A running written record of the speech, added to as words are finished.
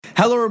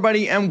Hello,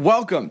 everybody, and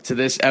welcome to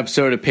this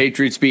episode of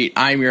Patriots Beat.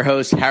 I'm your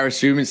host,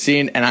 Harris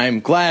Rubenstein, and I'm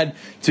glad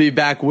to be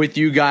back with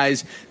you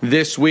guys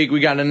this week. We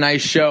got a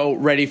nice show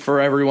ready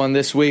for everyone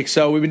this week.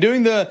 So we've been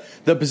doing the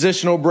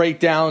positional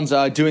breakdowns,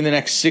 doing the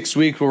next 6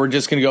 weeks where we're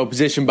just going to go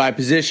position by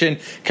position,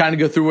 kind of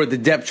go through what the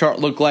depth chart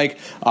looked like.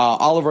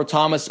 Oliver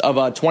Thomas of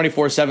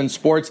 24/7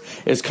 Sports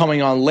is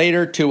coming on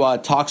later to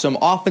talk some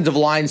offensive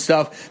line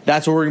stuff.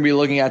 That's what we're going to be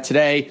looking at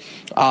today.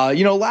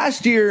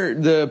 Last year,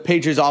 the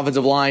Patriots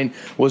offensive line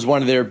was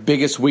one of their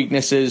biggest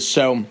weaknesses,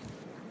 so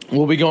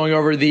we'll be going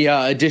over the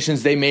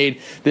additions they made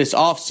this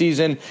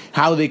offseason,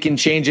 how they can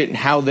change it, and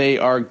how they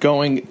are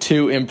going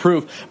to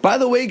improve. By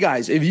the way,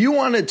 guys, if you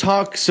want to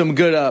talk some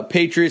good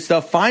Patriots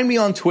stuff, find me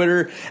on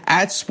Twitter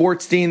at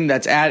Sportstein.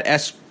 That's at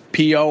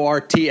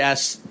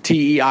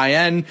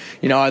SPORTSTEIN.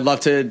 I'd love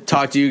to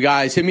talk to you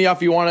guys. Hit me up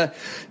if you want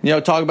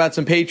to, talk about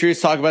some Patriots,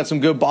 talk about some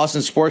good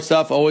Boston sports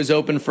stuff. Always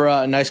open for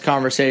a nice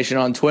conversation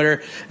on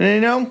Twitter,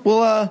 and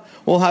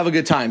we'll have a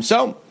good time.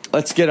 So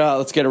Let's get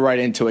right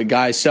into it,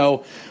 guys.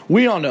 So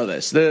we all know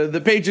this.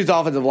 The Patriots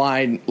offensive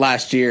line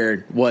last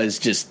year was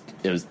just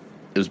it was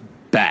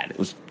bad.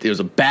 It was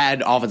a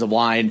bad offensive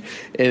line.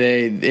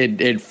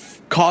 It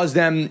caused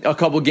them a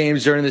couple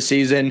games during the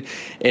season.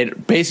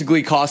 It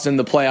basically cost them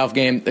the playoff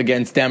game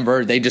against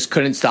Denver. They just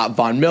couldn't stop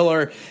Von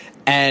Miller.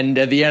 And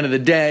at the end of the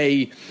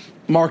day,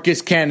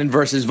 Marcus Cannon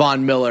versus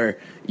Von Miller,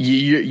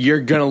 you're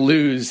gonna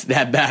lose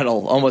that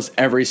battle almost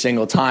every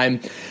single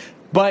time.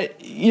 But,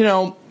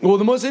 the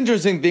most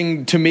interesting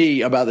thing to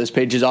me about this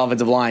Patriots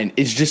offensive line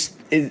is just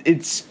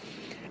it's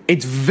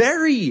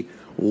very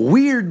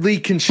weirdly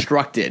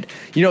constructed.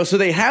 So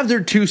they have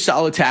their two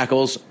solid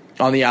tackles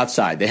on the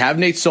outside. They have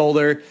Nate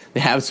Solder.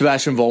 They have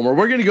Sebastian Vollmer.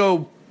 We're going to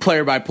go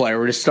player by player.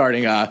 We're just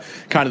starting kind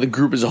of the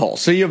group as a whole.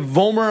 So you have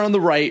Vollmer on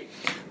the right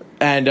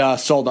and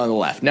Solder on the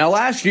left. Now,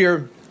 last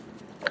year,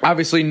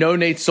 obviously no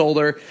Nate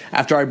Solder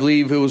after I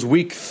believe it was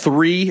week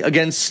 3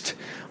 against,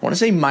 I want to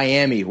say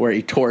Miami, where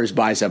he tore his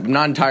bicep. I'm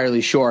not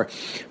entirely sure.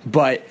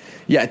 But,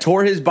 yeah,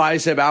 tore his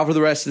bicep out for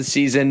the rest of the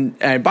season.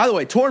 And, by the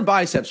way, torn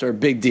biceps are a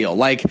big deal.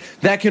 Like,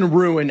 that can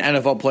ruin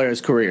NFL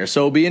players' careers.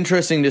 So it'll be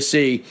interesting to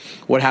see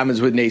what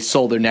happens with Nate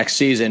Solder next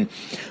season.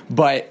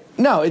 But,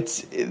 no,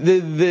 it's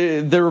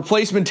the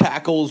replacement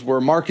tackles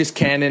were Marcus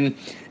Cannon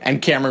and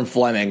Cameron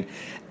Fleming.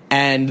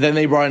 And then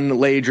they brought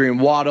in Adrian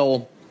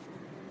Waddle.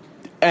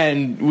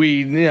 And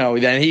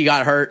then he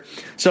got hurt.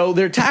 So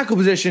their tackle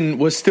position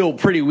was still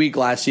pretty weak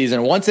last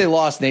season. Once they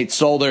lost Nate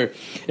Solder,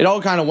 it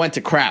all kind of went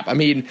to crap. I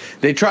mean,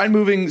 they tried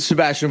moving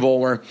Sebastian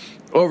Vollmer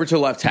over to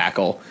left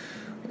tackle.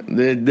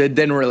 That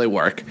didn't really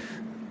work.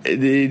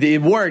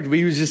 It worked, but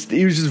he was just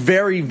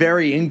very,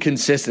 very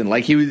inconsistent.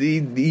 Like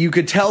you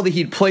could tell that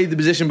he'd played the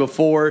position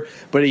before,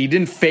 but he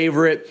didn't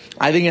favor it.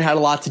 I think it had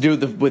a lot to do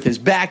with his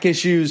back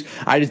issues.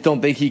 I just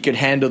don't think he could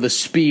handle the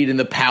speed and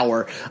the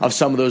power of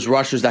some of those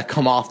rushers that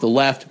come off the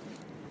left.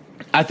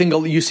 I think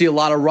you see a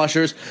lot of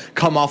rushers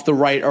come off the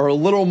right are a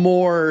little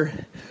more,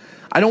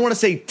 I don't want to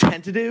say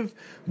tentative,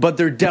 but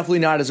they're definitely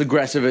not as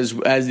aggressive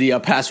as the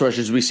pass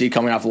rushers we see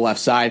coming off the left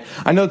side.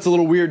 I know it's a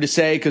little weird to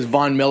say because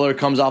Von Miller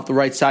comes off the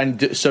right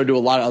side, and so do a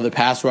lot of other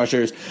pass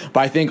rushers. But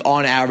I think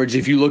on average,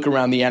 if you look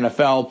around the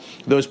NFL,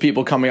 those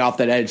people coming off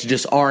that edge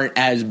just aren't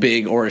as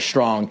big or as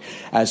strong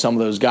as some of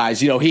those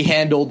guys. He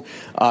handled,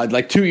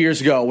 like 2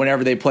 years ago,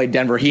 whenever they played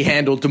Denver, he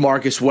handled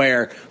DeMarcus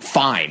Ware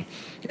fine.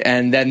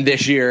 And then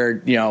this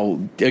year,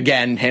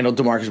 again, handled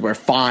DeMarcus Ware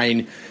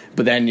fine.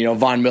 But then,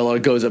 Von Miller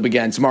goes up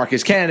against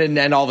Marcus Cannon,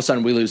 and all of a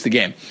sudden we lose the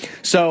game.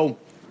 So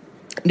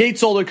Nate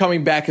Solder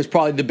coming back is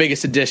probably the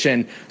biggest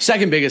addition.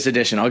 Second biggest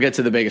addition, I'll get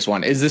to the biggest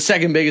one, is the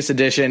second biggest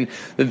addition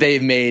that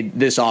they've made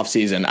this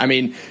offseason. I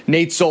mean,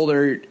 Nate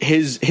Solder,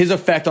 his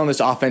effect on this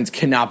offense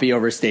cannot be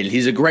overstated.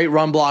 He's a great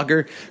run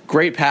blocker,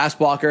 great pass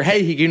blocker.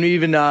 Hey, he can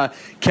even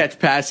catch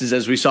passes,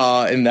 as we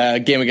saw in the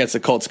game against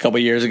the Colts a couple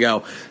years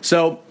ago.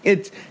 So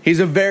he's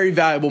a very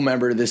valuable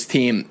member of this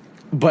team.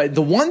 But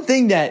the one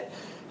thing that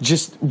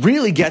just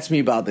really gets me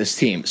about this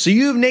team. So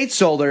you have Nate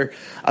Solder,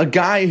 a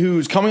guy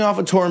who's coming off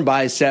a torn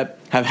bicep,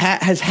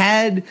 has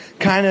had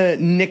kind of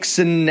nicks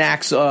and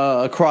knacks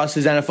across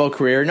his NFL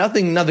career.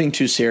 Nothing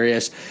too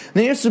serious. And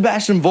then you have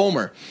Sebastian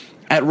Vollmer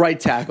at right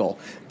tackle,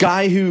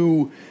 guy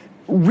who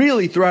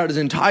really throughout his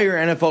entire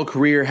NFL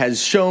career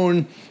has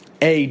shown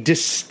a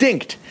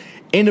distinct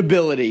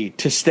inability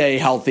to stay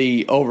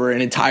healthy over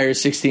an entire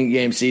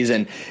 16-game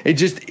season.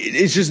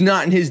 It's just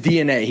not in his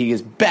DNA. He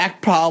has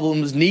back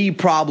problems, knee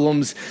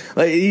problems.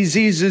 Like he's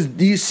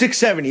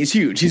 6'7", he's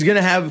huge. He's going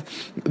to have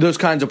those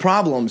kinds of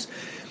problems.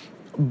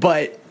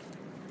 But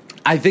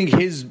I think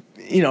the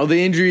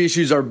injury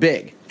issues are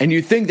big. And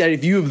you think that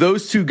if you have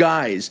those two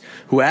guys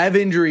who have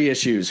injury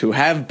issues, who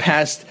have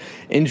past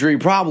injury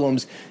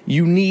problems,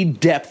 you need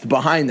depth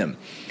behind them.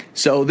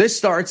 So this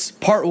starts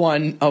part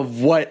 1 of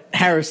what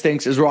Harris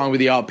thinks is wrong with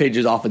the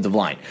Patriots offensive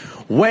line.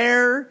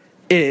 Where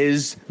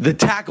is the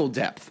tackle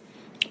depth?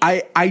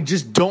 I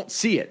just don't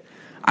see it.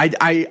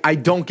 I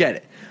don't get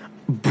it.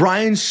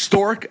 Brian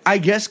Stork, I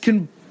guess,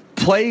 can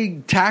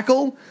play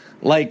tackle.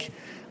 Like,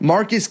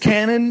 Marcus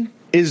Cannon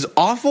is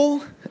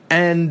awful,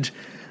 and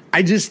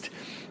I just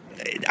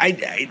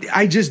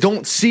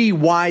don't see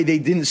why they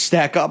didn't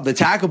stack up the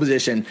tackle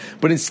position.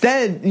 But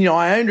instead,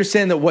 I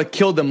understand that what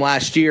killed them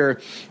last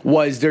year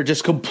was their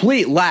just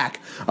complete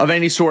lack of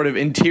any sort of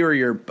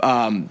interior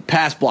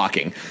pass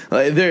blocking.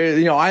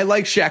 I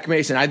like Shaq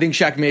Mason. I think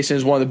Shaq Mason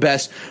is one of the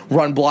best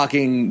run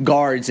blocking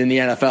guards in the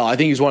NFL. I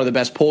think he's one of the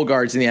best pull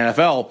guards in the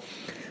NFL.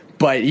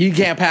 But he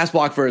can't pass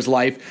block for his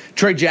life.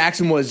 Trey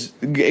Jackson was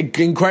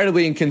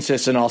incredibly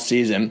inconsistent all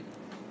season.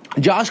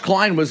 Josh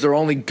Klein was their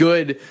only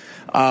good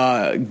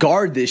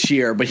guard this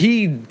year, but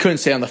he couldn't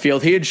stay on the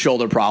field. He had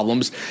shoulder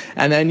problems.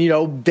 And then,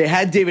 they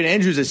had David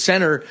Andrews at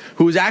center,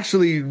 who was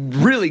actually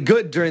really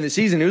good during the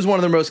season. He was one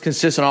of their most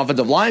consistent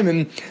offensive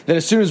linemen. Then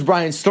as soon as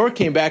Brian Stork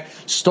came back,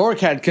 Stork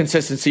had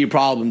consistency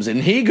problems,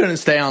 and he couldn't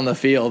stay on the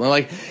field.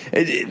 And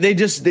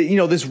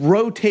this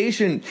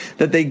rotation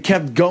that they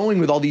kept going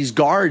with all these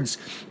guards,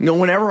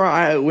 whenever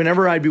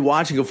I'd be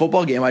watching a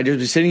football game, I'd just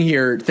be sitting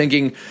here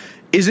thinking,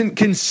 isn't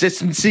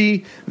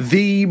consistency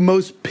the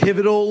most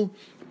pivotal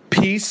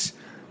piece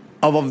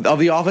of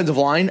the offensive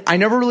line? I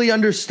never really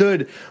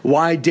understood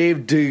why Dave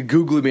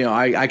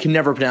DeGuglielmo, I can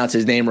never pronounce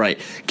his name right,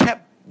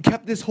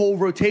 kept this whole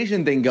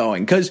rotation thing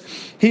going, because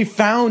he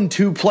found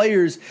two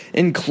players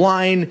in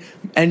Klein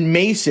and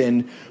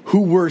Mason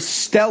who were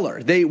stellar.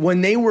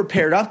 When they were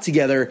paired up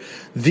together,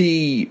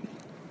 the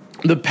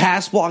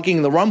pass blocking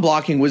and the run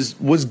blocking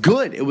was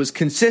good. It was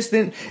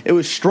consistent. It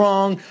was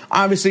strong.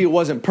 Obviously, it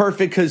wasn't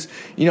perfect because,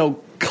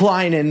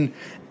 Klein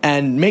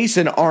and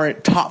Mason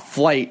aren't top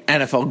flight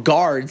NFL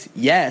guards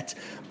yet,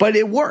 but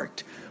it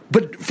worked.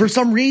 But for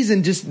some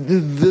reason, just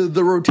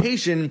the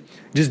rotation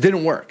just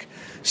didn't work.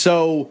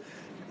 So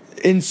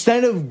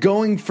instead of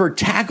going for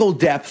tackle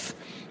depth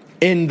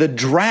in the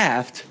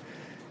draft,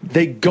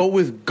 they go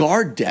with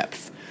guard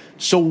depth.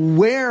 So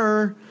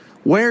what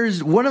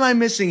am I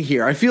missing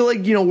here? I feel like,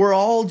 we're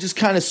all just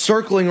kind of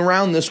circling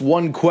around this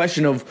one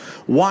question of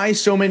why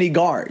so many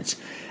guards.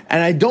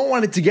 And I don't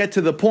want it to get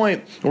to the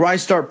point where I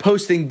start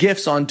posting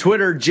GIFs on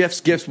Twitter,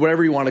 GIFs,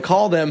 whatever you want to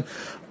call them,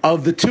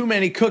 of the Too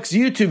Many Cooks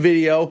YouTube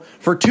video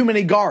for too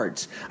many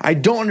guards. I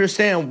don't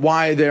understand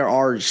why there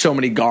are so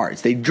many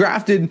guards. They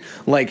drafted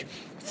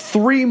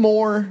three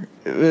more,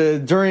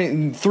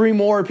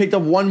 picked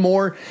up one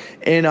more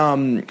in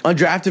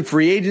undrafted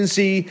free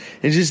agency.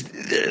 It's just,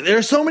 there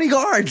are so many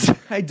guards.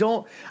 I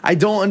don't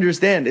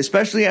understand,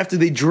 especially after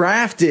they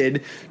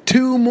drafted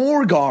two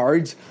more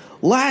guards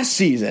last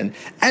season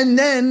and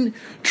then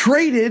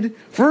traded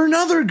for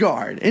another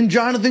guard in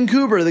Jonathan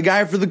Cooper, the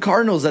guy for the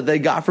Cardinals that they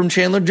got from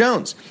Chandler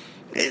Jones.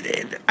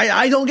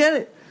 I don't get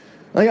it.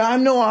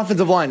 I'm no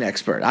offensive line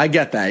expert. I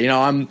get that.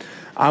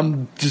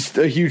 I'm just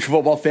a huge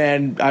football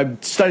fan. I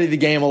study the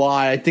game a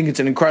lot. I think it's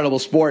an incredible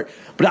sport,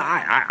 but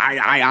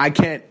I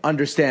can't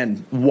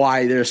understand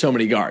why there are so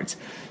many guards.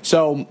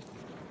 So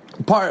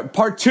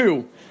part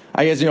two,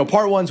 I guess,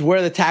 part one's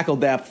where the tackle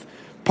depth.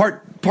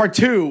 Part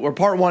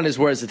one is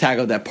where's the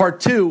tackle depth.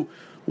 Part two,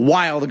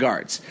 why all the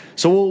guards?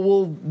 So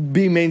we'll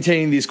be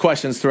maintaining these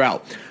questions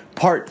throughout.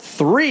 Part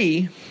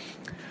three,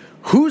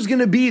 who's going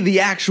to be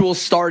the actual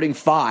starting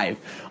five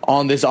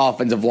on this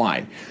offensive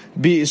line?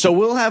 So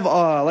we'll have,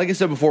 like I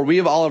said before, we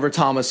have Oliver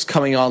Thomas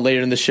coming on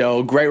later in the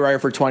show. Great writer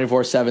for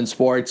 24/7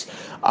 Sports.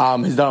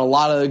 He's done a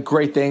lot of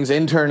great things,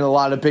 interned in a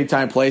lot of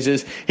big-time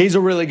places. He's a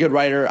really good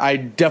writer. I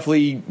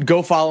definitely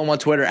go follow him on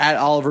Twitter, at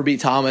Oliver B.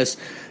 Thomas.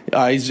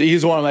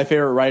 He's one of my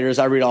favorite writers.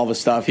 I read all his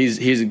stuff.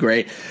 He's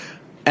great.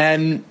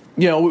 And,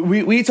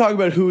 we talk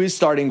about who his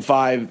starting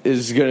five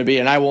is going to be,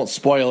 and I won't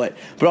spoil it.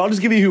 But I'll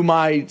just give you who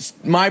my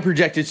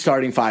projected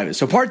starting five is.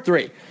 So part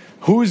three,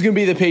 who's going to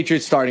be the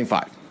Patriots starting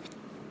five?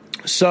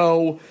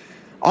 So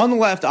on the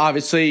left,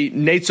 obviously,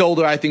 Nate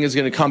Solder, I think, is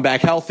going to come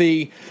back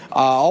healthy.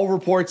 All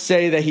reports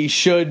say that he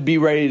should be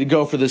ready to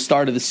go for the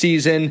start of the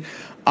season.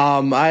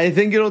 I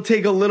think it'll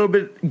take a little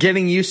bit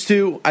getting used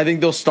to. I think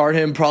they'll start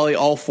him probably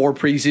all 4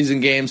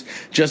 preseason games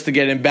just to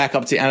get him back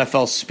up to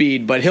NFL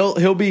speed. But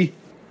he'll be,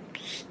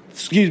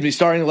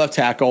 starting left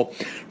tackle.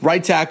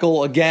 Right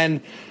tackle,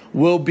 again,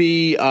 will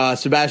be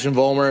Sebastian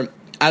Vollmer.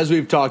 As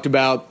we've talked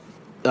about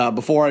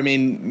before,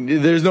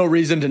 there's no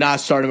reason to not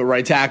start him at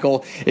right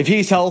tackle. If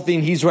he's healthy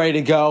and he's ready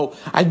to go,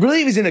 I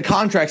believe he's in a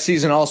contract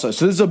season also,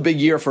 so this is a big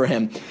year for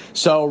him.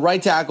 So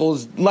left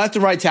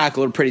and right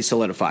tackle are pretty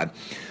solidified.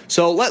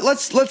 So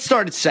let's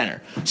start at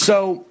center.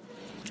 So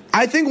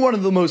I think one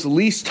of the most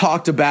least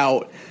talked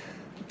about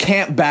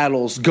camp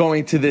battles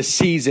going to this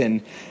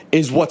season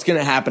is what's going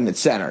to happen at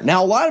center.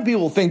 Now, a lot of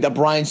people think that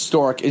Brian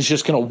Stork is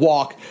just going to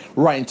walk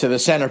right into the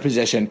center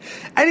position,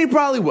 and he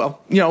probably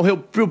will. He'll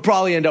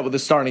probably end up with a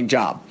starting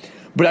job.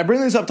 But I bring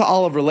this up to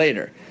Oliver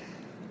later.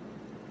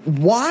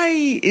 Why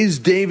is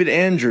David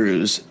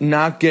Andrews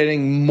not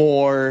getting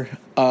more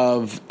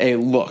of a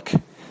look?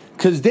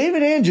 Because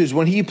David Andrews,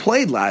 when he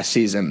played last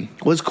season,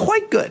 was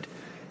quite good.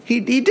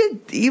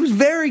 He was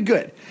very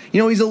good.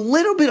 he's a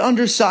little bit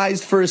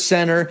undersized for a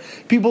center.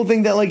 People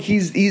think that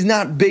he's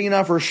not big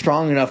enough or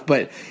strong enough,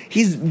 but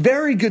he's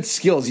very good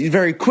skills. He's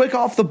very quick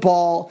off the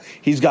ball.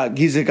 He's got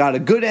a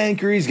good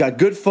anchor. He's got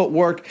good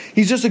footwork.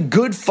 He's just a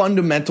good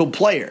fundamental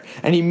player,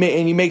 and he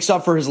makes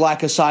up for his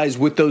lack of size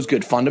with those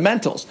good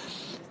fundamentals.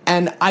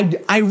 And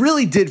I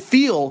really did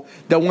feel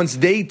that once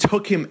they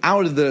took him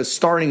out of the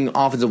starting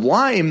offensive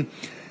line,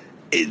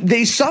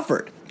 they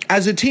suffered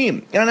as a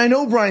team. And I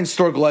know Brian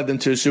Stork led them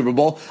to a Super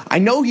Bowl. I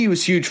know he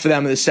was huge for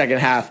them in the second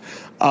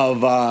half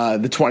of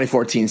the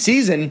 2014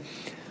 season.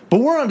 But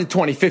we're on to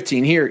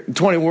 2015 here.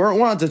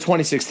 We're on to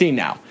 2016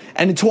 now.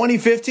 And in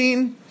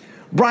 2015,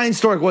 Brian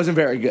Stork wasn't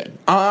very good.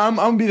 I'm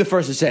going to be the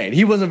first to say it.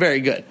 He wasn't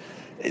very good.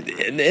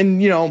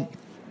 And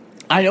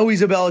I know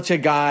he's a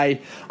Belichick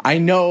guy. I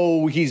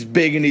know he's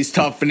big and he's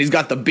tough and he's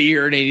got the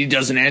beard and he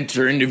doesn't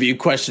answer interview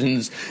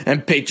questions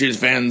and Patriots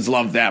fans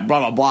love that, blah,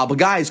 blah, blah. But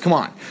guys, come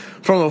on.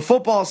 From a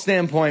football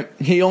standpoint,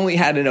 he only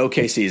had an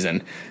okay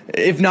season,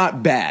 if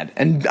not bad.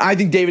 And I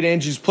think David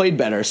Andrews played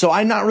better. So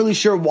I'm not really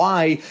sure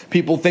why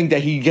people think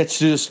that he gets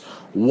to just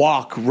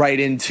walk right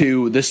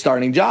into the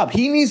starting job.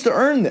 He needs to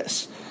earn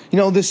this.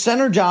 The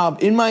center job,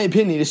 in my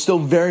opinion, is still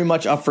very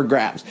much up for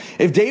grabs.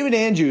 If David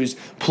Andrews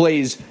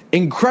plays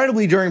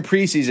incredibly during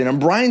preseason and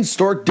Brian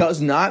Stork does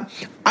not,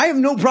 I have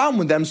no problem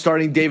with them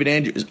starting David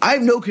Andrews. I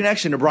have no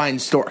connection to Brian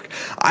Stork.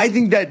 I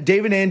think that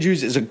David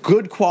Andrews is a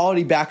good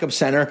quality backup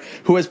center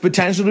who has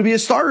potential to be a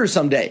starter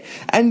someday.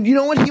 And you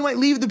know what? He might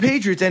leave the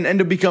Patriots and end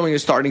up becoming a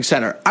starting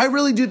center. I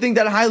really do think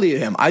that highly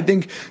of him. I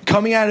think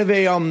coming out of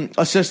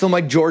a system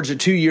like Georgia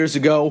 2 years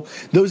ago,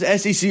 those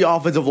SEC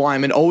offensive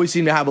linemen always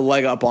seem to have a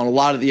leg up on a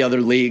lot of the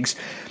other leagues.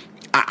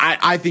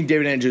 I think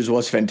David Andrews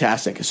was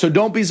fantastic. So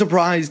don't be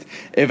surprised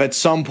if at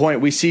some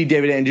point we see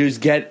David Andrews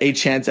get a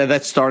chance at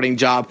that starting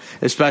job,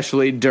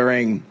 especially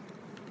during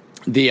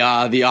the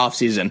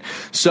offseason.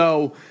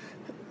 So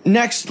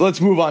next, let's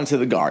move on to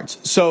the guards.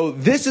 So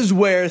this is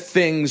where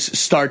things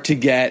start to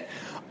get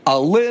a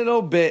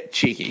little bit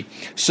cheeky.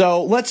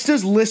 So let's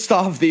just list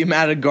off the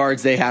amount of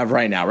guards they have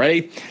right now.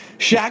 Ready?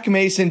 Shaq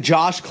Mason,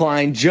 Josh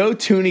Klein, Joe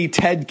Tooney,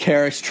 Ted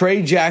Karras,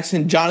 Trey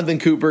Jackson, Jonathan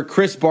Cooper,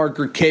 Chris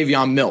Barker,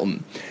 Kavion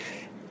Milton.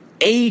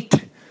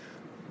 8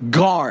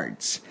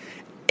 guards.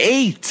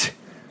 8.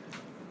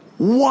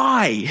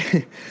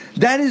 Why?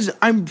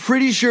 I'm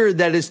pretty sure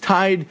that is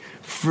tied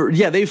for,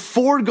 they have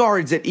 4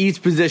 guards at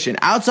each position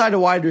outside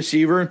of wide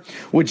receiver,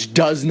 which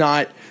does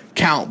not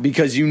count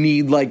because you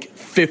need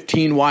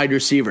 15 wide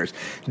receivers.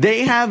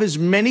 They have as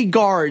many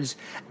guards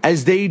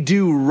as they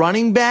do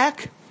running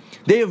back.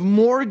 They have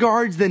more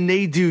guards than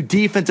they do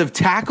defensive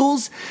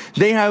tackles.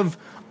 They have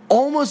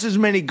almost as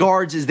many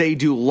guards as they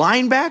do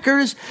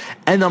linebackers,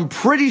 and I'm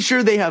pretty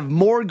sure they have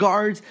more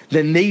guards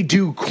than they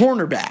do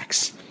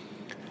cornerbacks.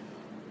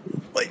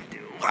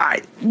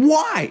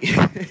 Why?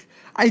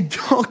 I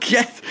don't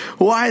get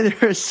why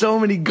there are so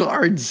many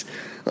guards.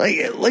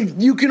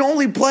 You can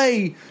only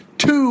play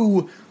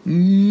 2,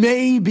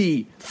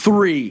 maybe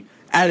 3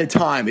 at a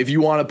time if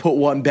you want to put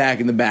one back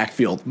in the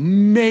backfield.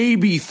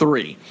 Maybe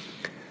 3.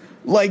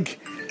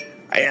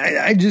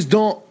 I just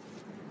don't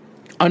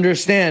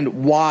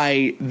understand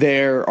why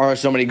there are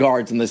so many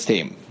guards in this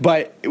team.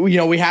 But,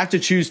 we have to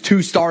choose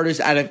 2 starters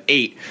out of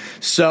 8.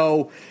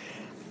 So,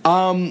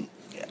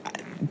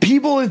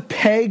 people have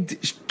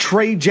pegged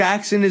Trey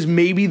Jackson as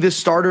maybe the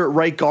starter at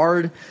right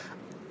guard.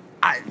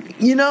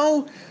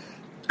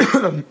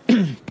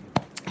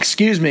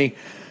 Excuse me.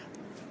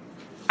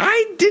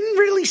 I didn't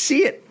really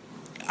see it.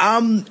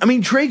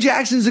 Trey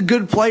Jackson's a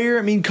good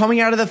player.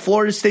 Coming out of the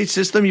Florida State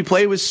system, he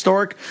played with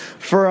Stork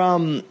for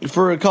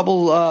a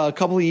couple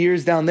of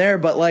years down there.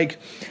 But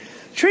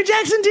Trey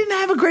Jackson didn't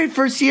have a great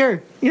first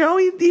year.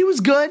 He was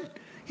good.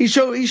 He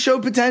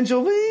showed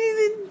potential. But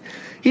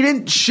he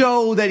didn't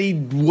show that he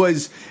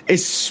was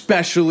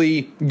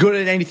especially good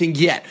at anything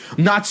yet.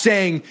 I'm not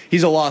saying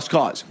he's a lost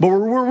cause, but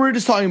we're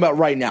just talking about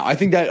right now. I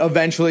think that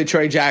eventually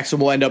Trey Jackson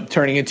will end up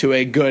turning into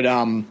a good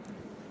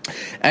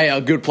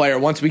player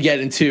once we get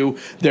into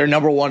their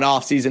number 1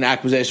 offseason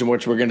acquisition,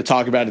 which we're going to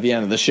talk about at the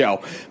end of the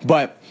show.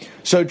 But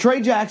so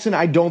Trey Jackson,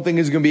 I don't think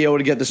is going to be able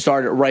to get the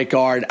start at right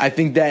guard. I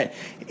think that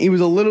he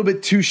was a little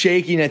bit too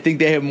shaky, and I think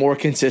they have more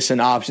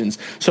consistent options.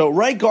 So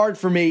right guard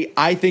for me,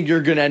 I think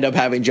you're going to end up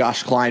having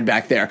Josh Klein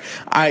back there.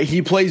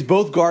 He plays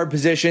both guard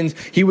positions.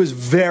 He was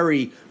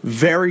very,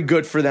 very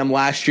good for them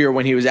last year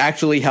when he was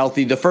actually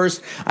healthy. The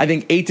first, I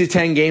think, 8 to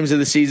 10 games of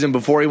the season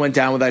before he went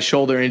down with that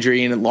shoulder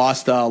injury and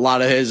lost a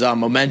lot of his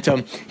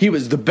momentum, he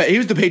was the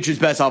Patriots'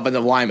 best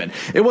offensive lineman.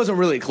 It wasn't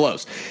really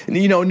close.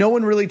 No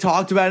one really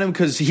talked about him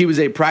because he was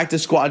a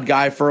practice squad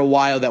guy for a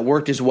while that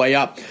worked his way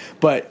up.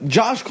 But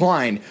Josh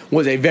Klein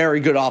was a very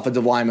good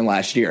offensive lineman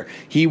last year.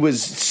 He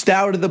was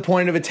stout at the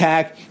point of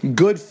attack,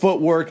 good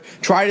footwork,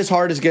 tried his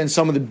hardest against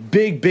some of the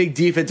big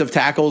defensive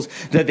tackles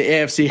that the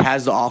AFC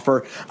has to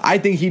offer. I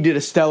think he did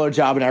a stellar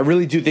job, and I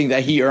really do think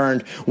that he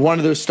earned one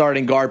of those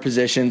starting guard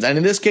positions. And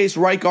in this case,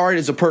 right guard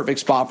is a perfect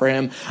spot for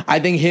him. I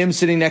think him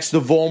sitting next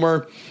to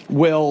Vollmer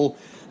will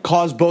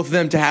cause both of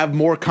them to have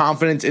more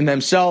confidence in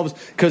themselves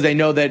because they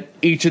know that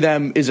each of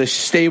them is a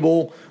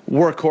stable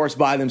workhorse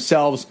by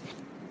themselves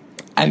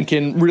and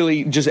can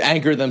really just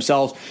anchor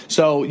themselves.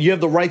 So you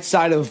have the right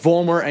side of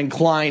Vollmer and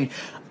Klein.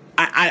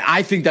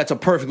 I think that's a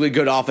perfectly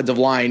good offensive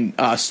line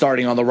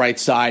starting on the right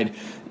side.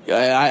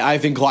 I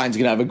think Klein's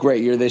going to have a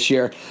great year this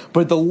year.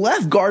 But the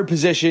left guard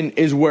position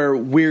is where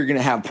we're going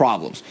to have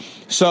problems.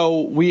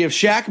 So we have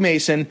Shaq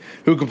Mason,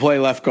 who can play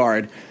left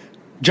guard.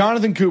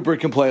 Jonathan Cooper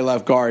can play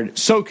left guard.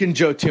 So can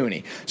Joe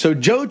Thuney. So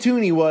Joe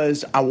Thuney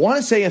was, I want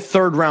to say, a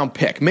third-round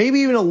pick, maybe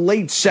even a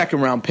late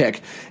second-round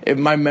pick, if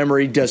my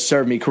memory does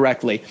serve me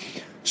correctly.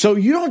 So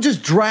you don't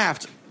just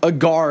draft a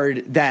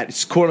guard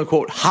that's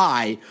quote-unquote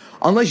high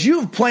unless you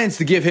have plans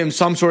to give him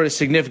some sort of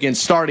significant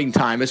starting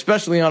time,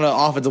 especially on an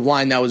offensive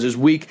line that was as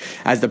weak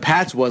as the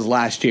Pats was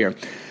last year.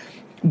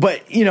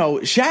 But,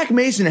 Shaq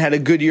Mason had a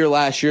good year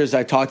last year, as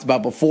I talked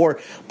about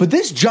before. But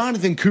this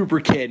Jonathan Cooper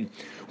kid,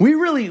 we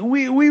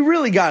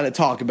really got to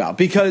talk about,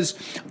 because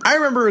I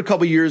remember a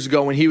couple years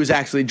ago when he was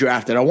actually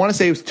drafted. I want to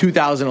say it was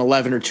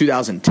 2011 or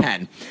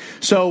 2010.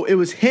 So it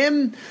was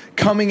him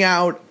coming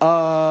out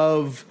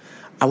of,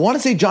 I want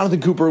to say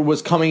Jonathan Cooper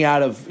was coming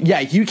out of,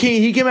 he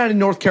came out of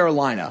North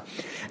Carolina.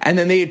 And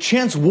then they had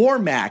Chance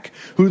Warmack,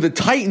 who the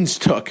Titans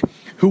took,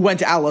 who went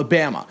to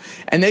Alabama.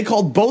 And they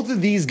called both of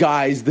these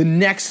guys the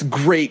next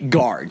great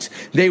guards.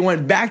 They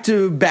went back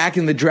to back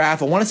in the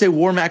draft. I want to say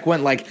Warmack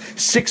went like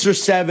 6 or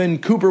 7.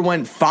 Cooper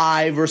went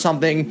 5 or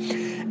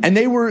something. And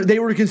they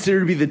were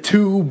considered to be the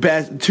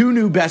two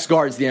new best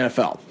guards in the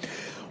NFL.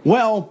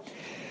 Well,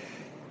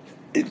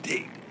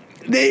 it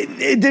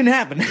didn't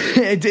happen.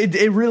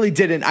 It really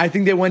didn't. I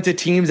think they went to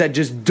teams that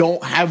just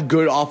don't have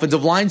good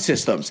offensive line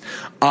systems.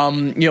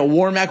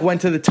 Warmack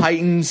went to the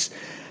Titans,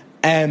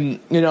 and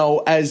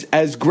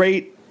as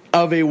great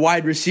of a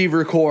wide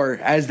receiver core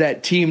as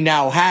that team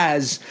now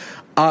has,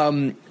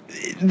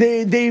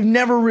 they've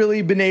never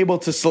really been able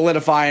to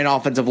solidify an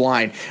offensive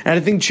line. And I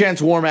think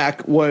Chance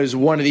Warmack was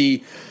one of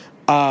the,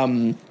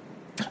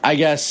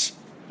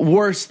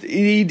 worst.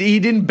 He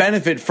didn't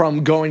benefit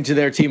from going to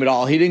their team at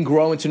all. He didn't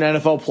grow into an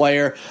NFL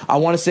player. I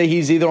want to say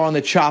he's either on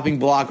the chopping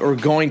block or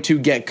going to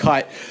get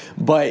cut,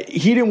 but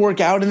he didn't work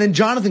out. And then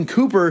Jonathan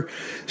Cooper,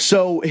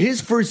 so his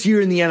first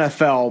year in the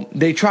NFL,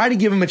 they tried to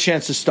give him a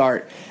chance to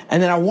start.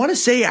 And then I want to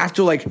say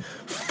after like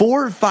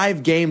 4 or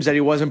 5 games that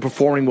he wasn't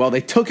performing well, they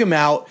took him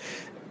out.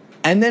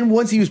 And then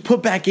once he was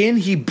put back in,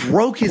 he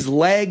broke his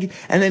leg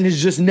and then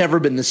has just never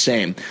been the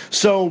same.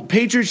 So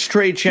Patriots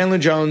trade Chandler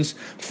Jones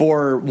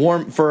for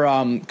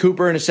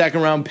Cooper in a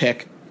second-round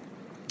pick.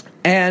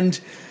 And,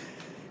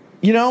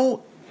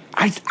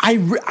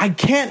 I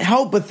can't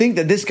help but think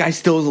that this guy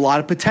still has a lot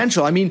of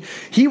potential. I mean,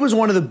 he was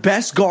one of the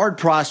best guard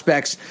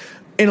prospects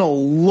in a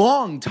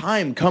long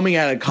time coming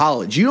out of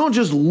college. You don't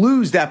just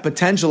lose that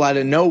potential out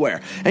of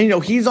nowhere. And,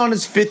 he's on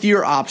his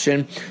 5th-year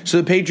option, so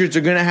the Patriots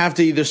are going to have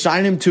to either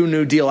sign him to a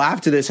new deal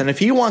after this, and if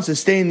he wants to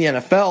stay in the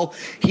NFL,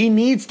 he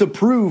needs to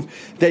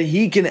prove that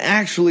he can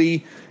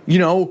actually,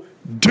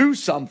 do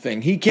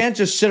something. He can't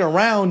just sit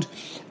around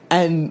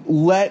and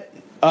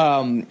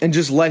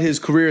just let his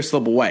career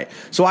slip away.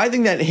 So I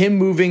think that him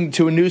moving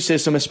to a new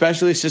system,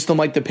 especially a system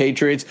like the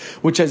Patriots,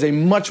 which has a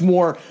much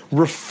more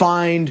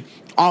refined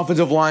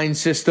offensive line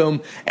system,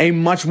 a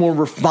much more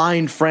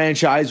refined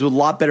franchise with a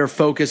lot better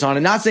focus on it.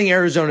 Not saying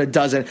Arizona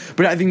doesn't,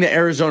 but I think that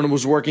Arizona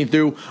was working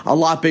through a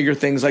lot bigger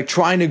things, like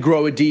trying to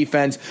grow a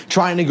defense,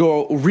 trying to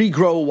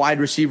regrow a wide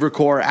receiver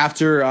core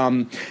after,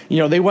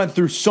 they went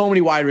through so many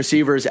wide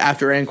receivers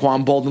after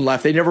Anquan Bolden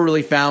left. They never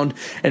really found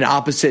an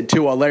opposite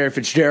to Larry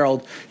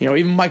Fitzgerald.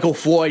 Even Michael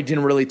Floyd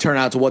didn't really turn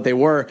out to what they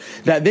were.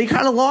 That they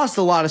kind of lost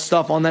a lot of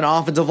stuff on that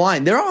offensive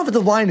line. Their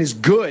offensive line is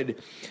good,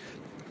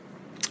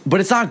 but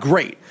it's not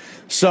great.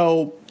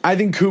 So I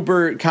think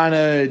Cooper kind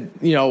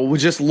of,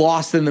 was just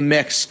lost in the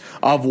mix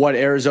of what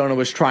Arizona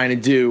was trying to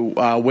do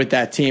with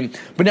that team.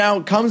 But now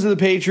it comes to the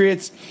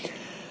Patriots.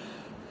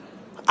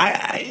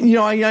 I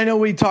know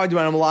we talked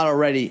about him a lot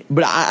already,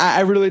 but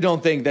I really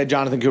don't think that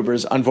Jonathan Cooper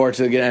is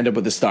unfortunately going to end up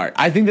with the start.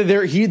 I think that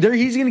he's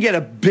going to get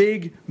a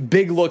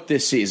big look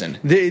this season.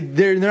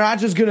 They're not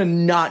just going to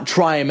not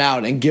try him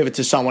out and give it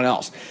to someone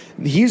else.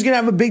 He's going to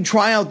have a big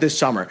tryout this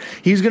summer.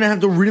 He's going to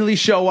have to really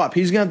show up.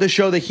 He's going to have to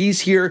show that he's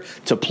here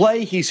to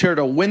play. He's here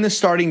to win the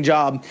starting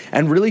job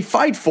and really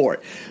fight for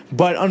it.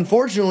 But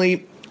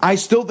unfortunately, I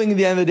still think at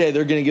the end of the day,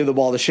 they're going to give the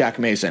ball to Shaq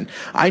Mason.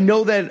 I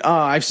know that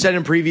I've said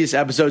in previous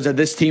episodes that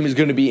this team is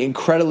going to be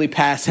incredibly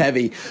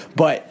pass-heavy,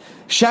 but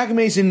Shaq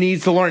Mason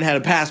needs to learn how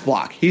to pass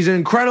block. He's an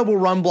incredible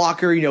run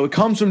blocker. It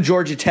comes from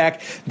Georgia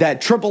Tech,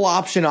 that triple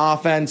option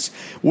offense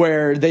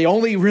where they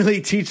only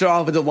really teach their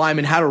offensive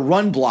linemen how to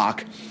run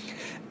block.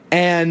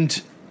 And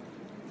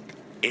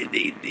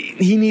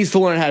he needs to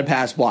learn how to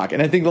pass block.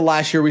 And I think the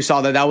last year we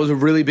saw that was a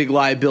really big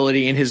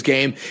liability in his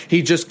game.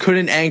 He just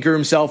couldn't anchor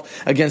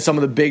himself against some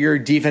of the bigger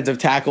defensive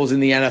tackles in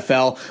the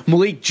NFL.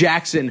 Malik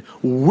Jackson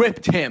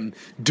whipped him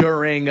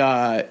during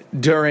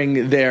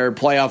their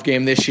playoff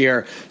game this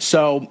year.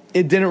 So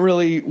it didn't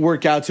really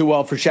work out too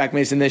well for Shaq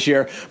Mason this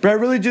year. But I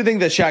really do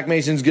think that Shaq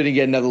Mason's going to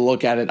get another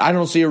look at it. I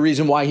don't see a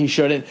reason why he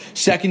shouldn't.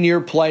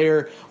 Second-year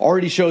player,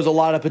 already shows a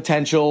lot of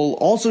potential.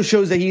 Also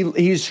shows that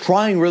he's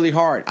trying really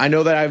hard. I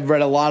know that I've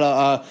read a lot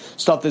of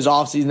stuff this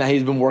offseason that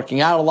he's been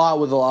working out a lot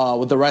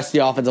with the rest of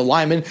the offensive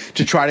linemen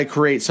to try to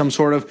create some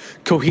sort of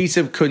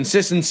cohesive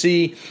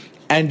consistency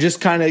and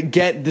just kind of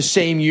get the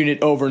same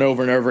unit over and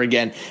over and over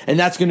again. And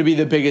that's going to be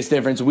the biggest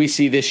difference we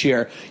see this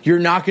year. You're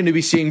not going to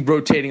be seeing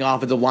rotating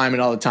offensive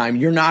linemen all the time.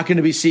 You're not going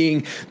to be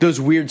seeing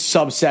those weird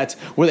subsets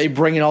where they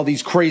bring in all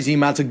these crazy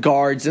amounts of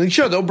guards. And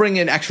sure, they'll bring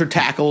in extra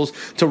tackles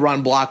to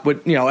run block,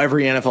 but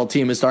every NFL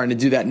team is starting to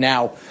do that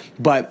now.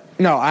 But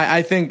no,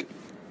 I think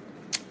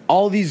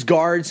all these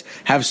guards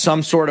have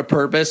some sort of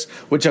purpose,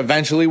 which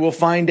eventually we'll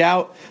find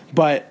out.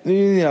 But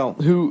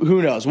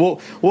who knows?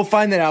 We'll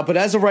find that out. But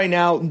as of right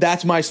now,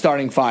 that's my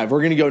starting five. We're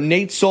going to go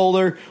Nate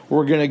Solder.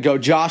 We're going to go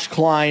Josh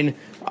Klein.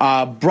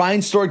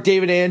 Brian Stork,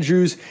 David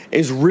Andrews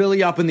is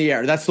really up in the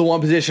air. That's the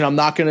one position I'm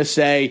not going to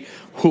say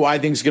who I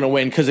think is going to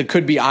win because it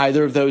could be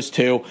either of those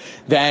two.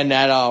 Then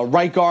at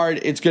right guard,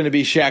 it's going to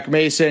be Shaq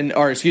Mason,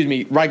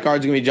 right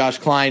guard is going to be Josh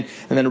Klein,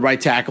 and then right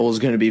tackle is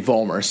going to be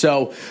Vollmer.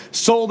 So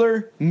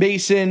Solder,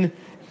 Mason,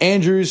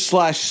 Andrews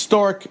 /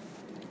 Stork,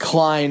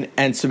 Klein,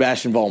 and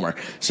Sebastian Vollmer.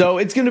 So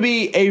it's going to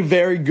be a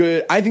very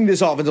good, I think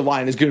this offensive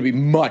line is going to be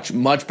much,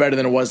 much better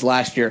than it was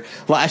last year.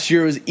 Last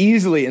year was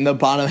easily in the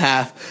bottom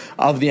half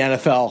of the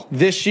NFL.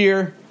 This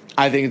year,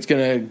 I think it's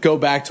going to go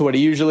back to what it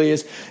usually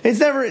is. It's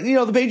never,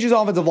 the Patriots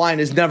offensive line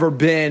has never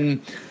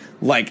been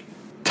like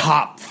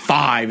top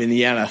 5 in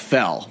the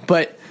NFL,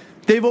 but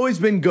they've always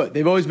been good.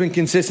 They've always been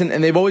consistent,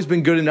 and they've always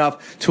been good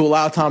enough to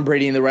allow Tom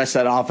Brady and the rest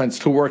of that offense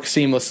to work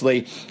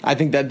seamlessly. I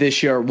think that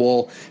this year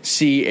we'll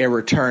see a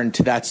return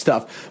to that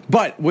stuff.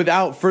 But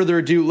without further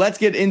ado, let's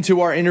get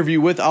into our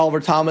interview with Oliver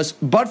Thomas.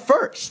 But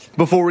first,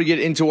 before we get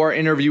into our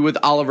interview with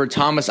Oliver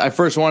Thomas, I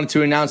first wanted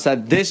to announce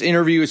that this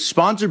interview is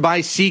sponsored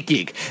by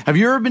SeatGeek. Have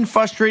you ever been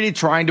frustrated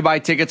trying to buy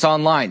tickets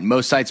online?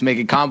 Most sites make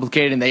it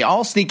complicated, and they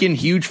all sneak in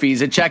huge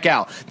fees at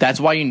checkout. That's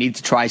why you need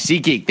to try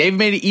SeatGeek. They've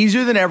made it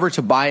easier than ever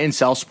to buy and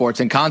sell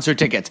sports and concert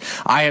tickets.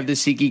 I have the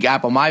SeatGeek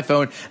app on my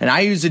phone, and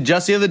I used it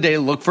just the other day to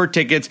look for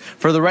tickets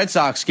for the Red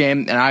Sox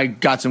game, and I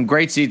got some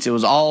great seats. They're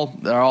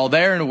all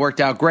there, and it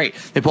worked out great.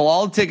 They pull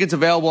all the tickets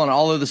available on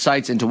all of the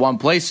sites into one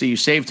place, so you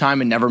save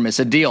time and never miss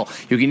a deal.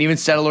 You can even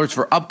set alerts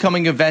for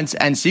upcoming events,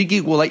 and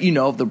SeatGeek will let you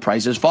know if the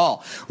prices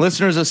fall.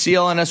 Listeners of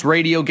CLNS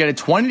Radio get a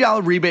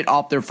 $20 rebate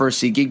off their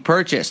first SeatGeek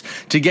purchase.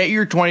 To get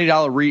your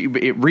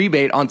 $20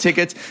 rebate on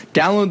tickets,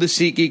 download the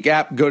SeatGeek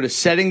app, go to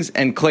settings,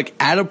 and click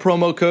add a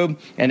promo code,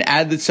 and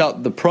add the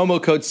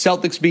promo code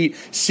CelticsBeat,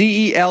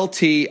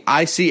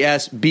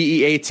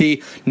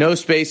 CELTICSBEAT, no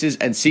spaces,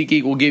 and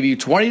SeatGeek will give you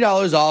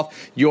 $20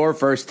 off your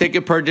first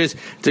ticket purchase.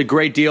 It's a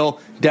great deal.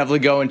 Definitely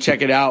go and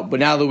check it out. But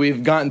now that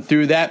we've gotten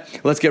through that,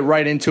 let's get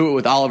right into it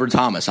with Oliver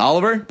Thomas.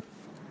 Oliver?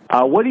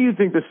 What do you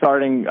think the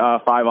starting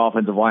 5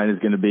 offensive line is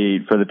going to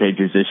be for the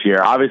Patriots this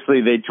year?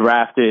 Obviously, they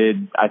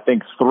drafted, I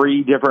think,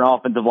 3 different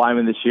offensive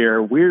linemen this year.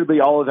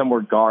 Weirdly, all of them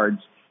were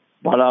guards.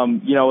 But,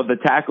 the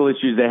tackle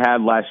issues they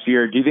had last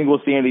year, do you think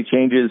we'll see any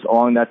changes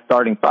along that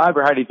starting 5,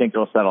 or how do you think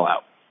it'll settle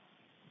out?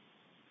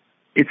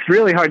 It's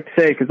really hard to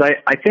say because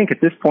I think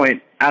at this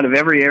point, out of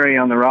every area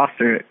on the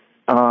roster,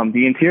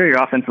 the interior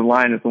offensive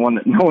line is the one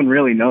that no one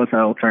really knows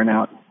how it'll turn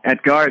out.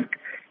 At guard,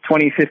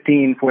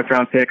 2015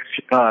 fourth-round picks,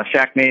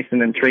 Shaq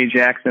Mason and Trey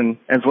Jackson,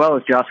 as well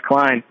as Josh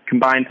Klein,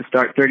 combined to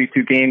start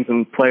 32 games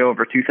and play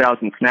over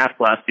 2,000 snaps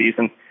last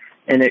season.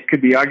 And it could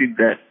be argued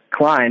that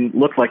Klein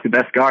looked like the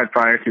best guard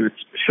prior to his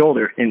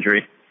shoulder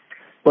injury.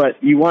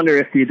 But you wonder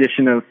if the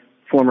addition of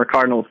former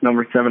Cardinals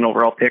number 7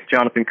 overall pick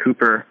Jonathan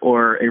Cooper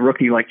or a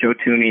rookie like Joe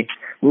Thuney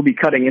will be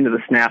cutting into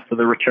the snaps of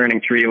the returning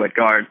trio at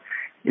guard.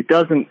 It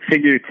doesn't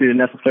figure to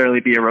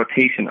necessarily be a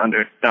rotation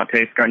under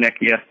Dante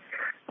Scarnecchia.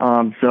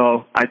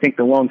 So I think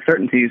the lone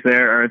certainties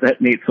there are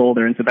that Nate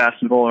Solder and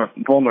Sebastian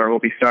Vollmer will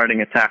be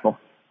starting at tackle.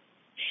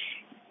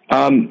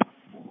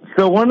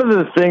 So one of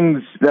the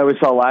things that we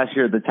saw last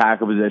year at the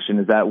tackle position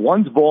is that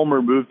once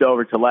Vollmer moved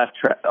over to left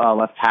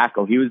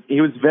tackle, he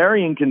was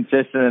very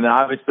inconsistent, and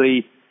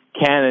obviously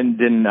Cannon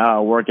didn't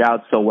work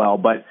out so well.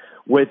 But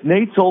with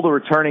Nate Solder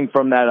returning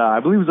from that, I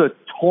believe it was a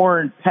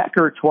torn pec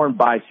or torn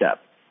bicep.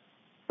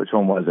 Which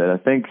one was it? I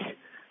think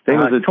it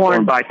was a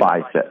torn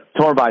bicep.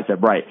 Torn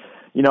bicep, right.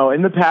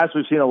 In the past,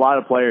 we've seen a lot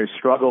of players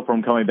struggle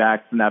from coming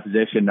back from that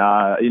position.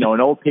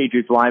 An old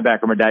Patriots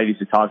linebacker my dad used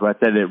to talk about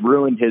said it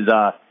ruined his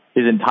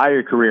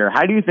entire career.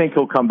 How do you think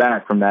he'll come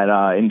back from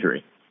that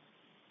injury?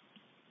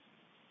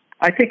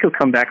 I think he'll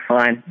come back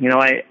fine.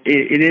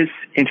 It is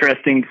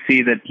interesting to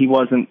see that he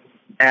wasn't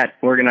at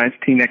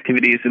organized team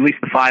activities, at least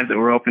the 5 that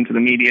were open to the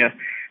media.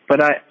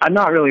 But I'm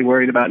not really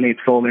worried about Nate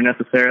Solder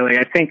necessarily.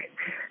 I think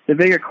the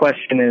bigger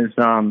question is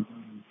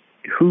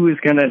who is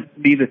going to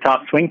be the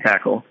top swing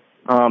tackle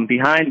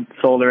behind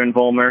Solder and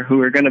Vollmer,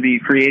 who are going to be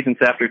free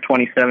agents after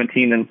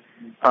 2017 and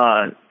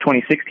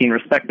 2016,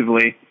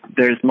 respectively.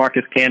 There's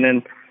Marcus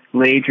Cannon,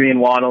 Adrian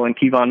Waddle, and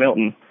Kevon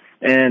Milton.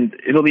 And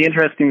it'll be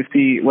interesting to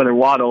see whether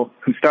Waddle,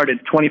 who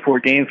started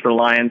 24 games for the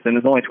Lions and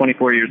is only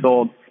 24 years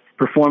old,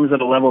 performs at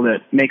a level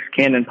that makes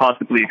Cannon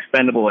possibly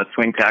expendable at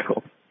swing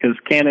tackle. Because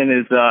Cannon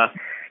is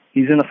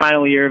he's in the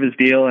final year of his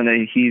deal,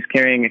 and he's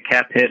carrying a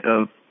cap hit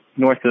of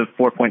north of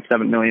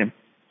 $4.7 million.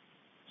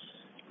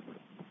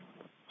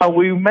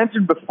 We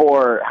mentioned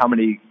before how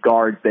many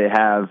guards they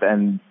have,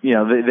 and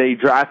they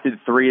drafted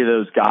 3 of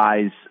those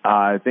guys.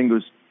 I think it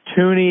was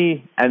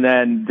Tooney, and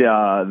then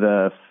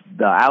the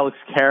Alex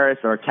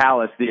Karras or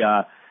Callis,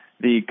 the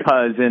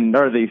cousin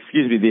or the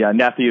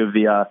nephew of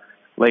the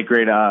late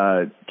great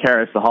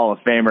Karras, the Hall of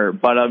Famer.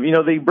 But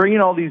they bring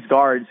in all these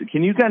guards.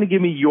 Can you kind of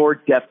give me your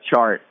depth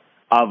chart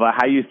of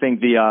how you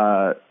think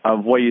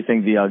of what you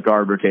think the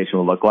guard rotation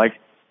will look like?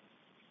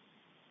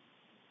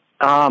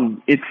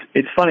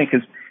 It's funny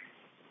because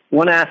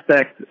one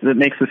aspect that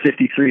makes the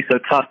 53 so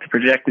tough to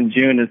project in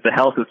June is the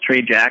health of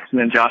Trey Jackson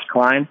and Josh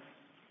Klein,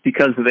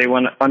 because they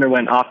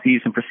underwent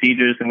off-season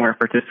procedures and weren't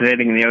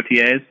participating in the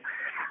OTAs.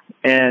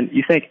 And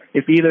you think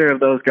if either of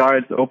those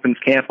guards opens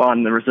camp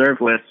on the reserve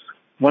list,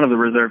 one of the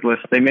reserve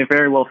lists, they may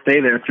very well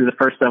stay there through the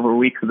first several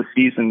weeks of the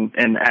season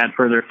and add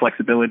further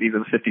flexibility to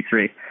the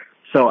 53.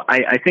 So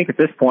I think at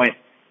this point,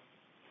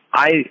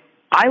 I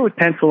would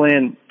pencil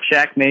in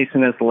Shaq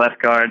Mason as the left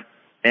guard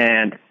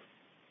and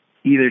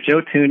either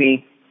Joe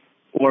Tooney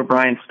or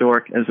Brian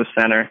Stork as the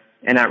center.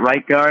 And at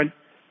right guard,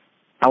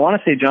 I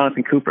want to say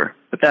Jonathan Cooper,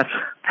 but that's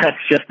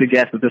just a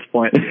guess at this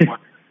point.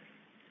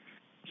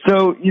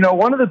 So,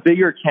 one of the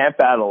bigger camp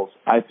battles,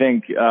 I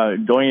think,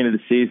 going into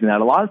the season that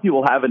a lot of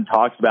people haven't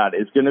talked about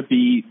is going to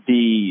be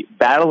the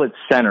battle at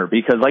center,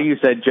 because like you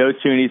said, Joe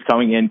Tooney's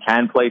coming in,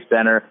 can play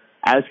center,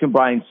 as can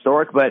Brian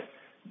Stork. But,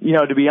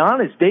 to be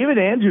honest, David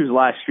Andrews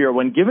last year,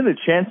 when given a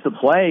chance to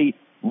play,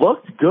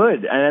 looked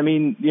good. And I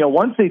mean,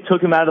 once they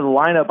took him out of the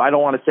lineup, I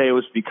don't want to say it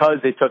was because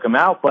they took him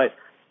out, but,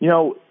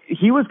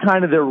 he was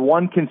kind of their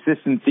one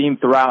consistent theme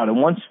throughout. And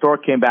once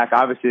Stork came back,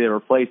 obviously they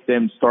replaced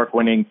him, Stork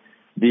winning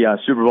the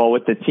Super Bowl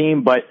with the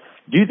team. But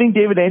do you think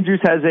David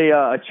Andrews has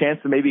a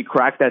chance to maybe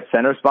crack that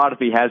center spot if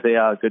he has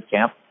a good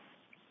camp?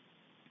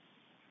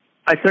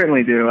 I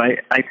certainly do.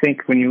 I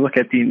think when you look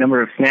at the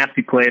number of snaps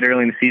he played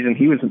early in the season,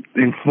 he was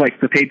in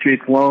the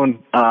Patriots'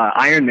 lone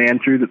Iron Man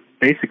through the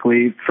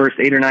basically first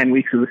 8 or 9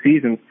 weeks of the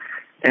season.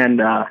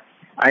 And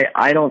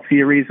I don't see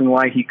a reason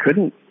why he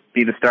couldn't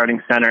be the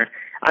starting center.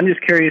 I'm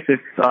just curious if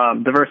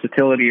the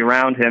versatility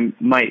around him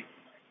might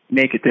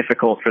make it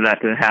difficult for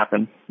that to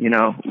happen.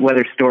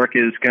 Whether Stork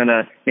is going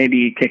to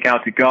maybe kick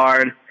out to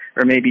guard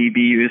or maybe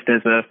be used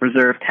as a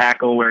reserve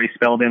tackle where he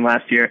spelled in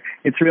last year.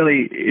 It's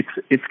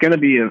going to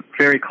be a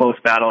very close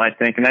battle, I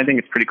think, and I think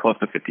it's pretty close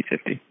to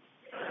 50-50.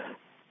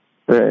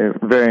 Very,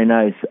 very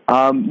nice.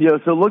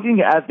 So looking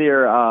at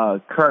their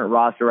current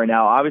roster right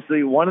now,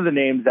 obviously one of the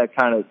names that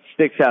kind of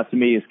sticks out to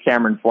me is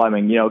Cameron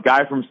Fleming.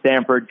 Guy from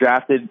Stanford,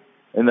 drafted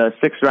in the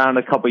 6th round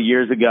a couple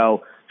years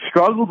ago,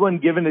 struggled when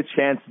given a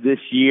chance this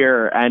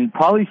year and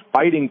probably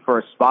fighting for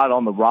a spot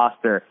on the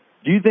roster.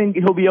 Do you think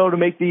he'll be able to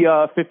make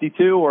the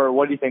 52, or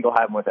what do you think will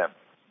happen with him?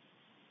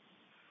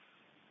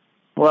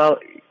 Well,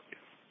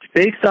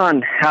 based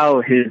on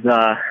how his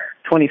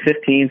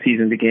 2015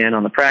 season began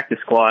on the practice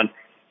squad,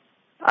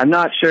 I'm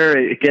not sure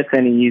it gets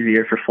any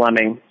easier for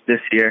Fleming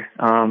this year.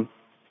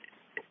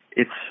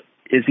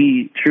 Is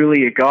he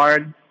truly a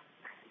guard?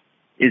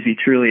 Is he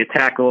truly a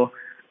tackle?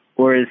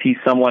 Or is he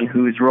someone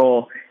whose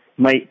role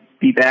might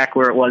be back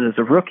where it was as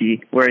a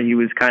rookie, where he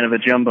was kind of a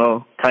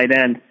jumbo tight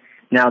end,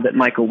 now that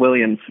Michael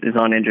Williams is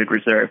on injured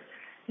reserve?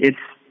 I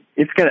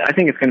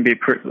think it's going to be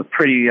a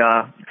pretty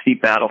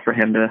steep battle for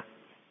him to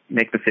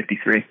make the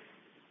 53.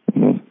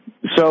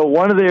 So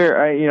one of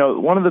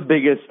the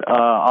biggest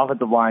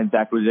offensive lines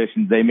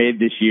acquisitions they made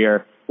this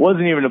year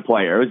wasn't even a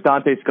player. It was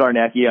Dante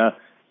Scarnecchia,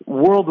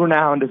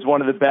 world-renowned as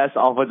one of the best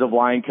offensive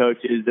line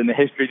coaches in the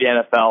history of the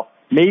NFL,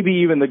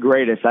 maybe even the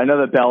greatest. I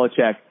know that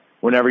Belichick,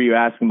 whenever you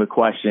ask him a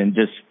question,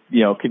 just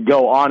could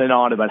go on and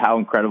on about how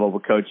incredible of a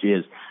coach he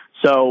is.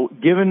 So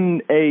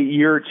given a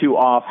year or two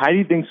off, how do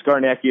you think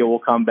Scarnecchia will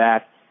come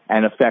back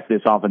and affect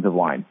this offensive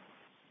line?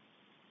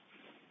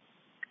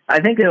 I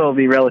think it will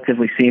be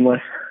relatively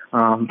seamless.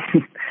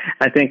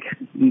 I think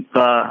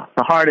the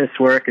hardest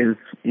work is,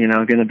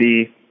 going to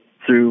be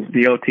through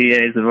the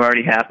OTAs that have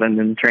already happened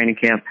in training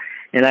camp.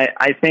 And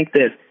I think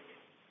that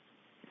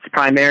it's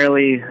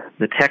primarily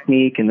the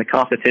technique and the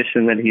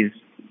competition that he's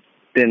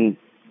been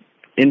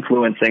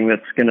influencing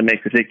that's going to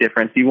make the big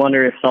difference. You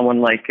wonder if someone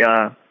like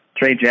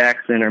Trey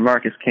Jackson or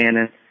Marcus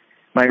Cannon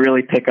might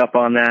really pick up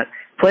on that.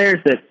 Players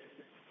that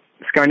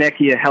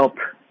Scarnecchia helped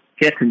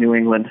get to New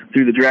England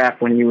through the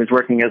draft when he was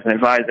working as an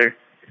advisor.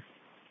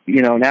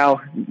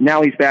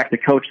 Now he's back to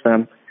coach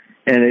them,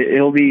 and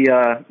it'll be.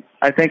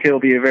 I think it'll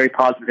be a very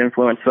positive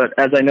influence. But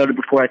as I noted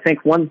before, I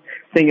think one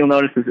thing you'll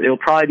notice is it'll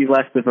probably be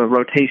less of a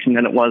rotation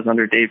than it was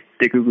under Dave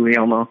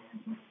DeGuglielmo.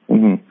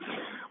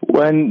 Mm-hmm.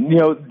 When,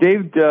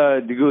 Dave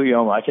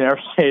DeGuglielmo, I can never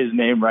say his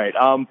name right.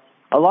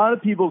 A lot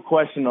of people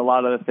question a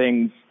lot of the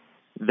things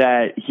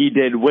that he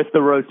did with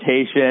the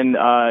rotation.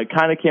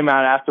 Kind of came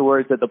out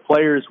afterwards that the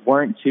players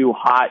weren't too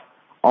hot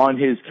on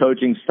his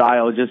coaching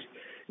style. Just,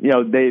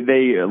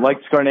 they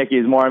liked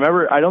Skarnecki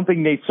more. I don't think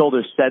Nate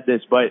Solder said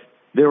this, but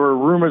there were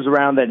rumors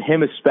around that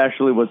him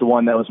especially was the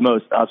one that was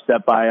most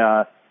upset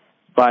by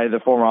the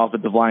former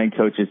offensive line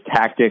coach's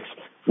tactics.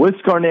 With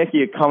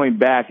Skarnecki coming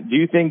back, do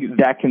you think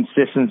that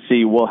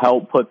consistency will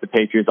help put the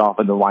Patriots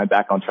offensive line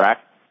back on track?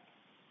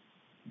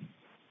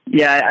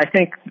 Yeah, I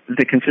think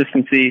the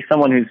consistency,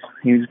 someone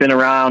who's been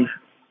around,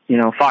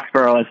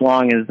 Foxborough as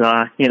long as,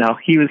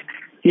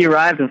 he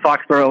arrived in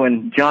Foxborough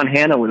when John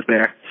Hanna was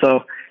there.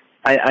 So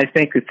I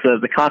think it's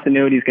the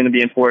continuity is going to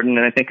be important,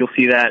 and I think you'll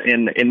see that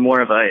in more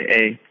of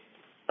a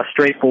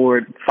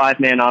straightforward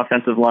 5-man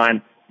offensive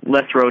line,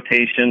 less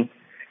rotation,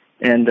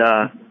 and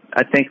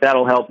I think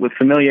that'll help with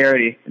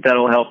familiarity.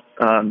 That'll help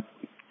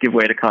give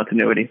way to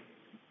continuity.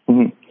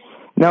 Mm-hmm.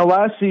 Now,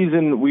 last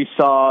season, we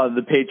saw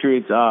the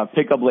Patriots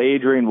pick up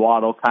Adrian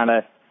Waddle kind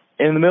of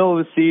in the middle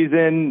of the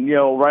season,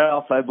 right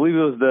off, I believe it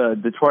was the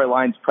Detroit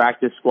Lions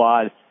practice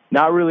squad,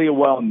 not really a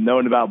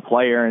well-known about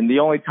player, and the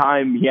only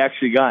time he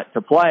actually got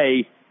to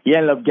play, he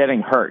ended up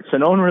getting hurt. So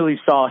no one really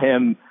saw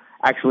him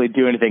actually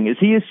do anything. Is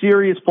he a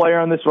serious player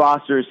on this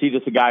roster, or is he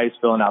just a guy who's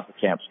filling out the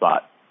camp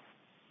spot?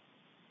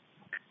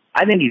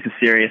 I think he's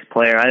a serious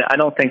player. I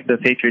don't think the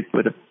Patriots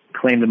would have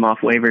claimed him off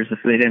waivers if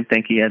they didn't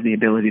think he had the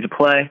ability to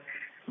play.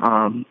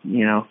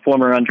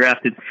 Former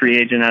undrafted free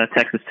agent out of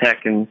Texas Tech,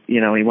 and he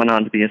went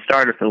on to be a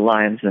starter for the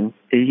Lions, and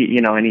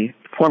he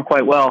performed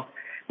quite well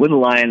with the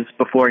Lions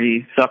before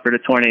he suffered a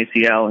torn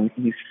ACL, and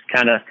he's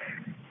kind of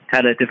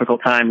had a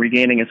difficult time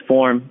regaining his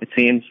form, it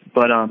seems.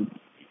 But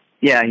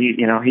he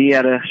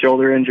had a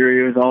shoulder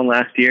injury of his own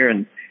last year,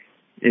 and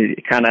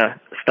it kind of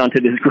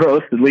stunted his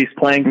growth, at least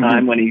playing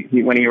time when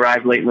he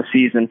arrived late in the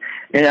season.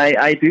 And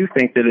I do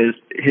think that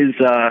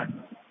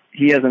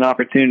he has an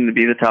opportunity to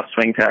be the top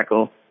swing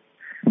tackle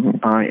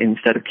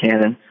instead of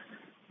Cannon.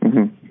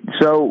 Mm-hmm.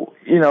 So,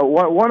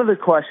 one of the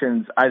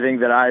questions I think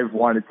that I've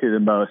wanted to the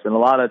most, and a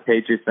lot of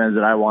Patriots fans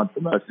that I want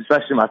the most,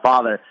 especially my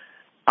father,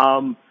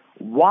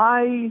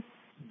 why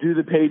do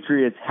the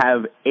Patriots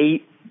have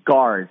 8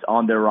 guards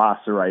on their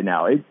roster right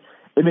now? It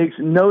makes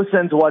no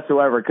sense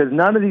whatsoever, because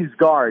none of these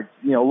guards,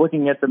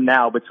 looking at them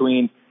now,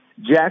 between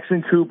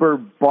Jackson Cooper,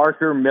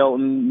 Barker,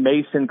 Milton,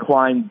 Mason,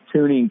 Klein,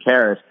 Tooney, and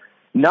Karras,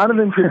 none of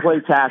them can play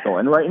tackle.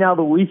 And right now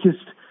the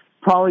weakest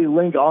probably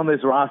link on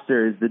this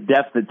roster is the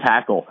depth at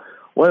tackle.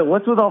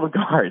 What's with all the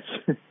guards?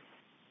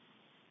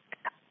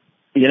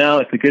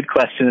 It's a good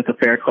question. It's a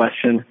fair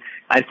question.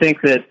 I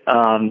think that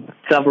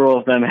several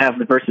of them have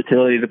the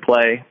versatility to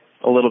play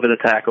a little bit of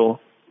tackle.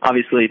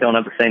 Obviously, don't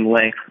have the same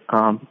length.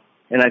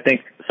 And I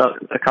think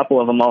a couple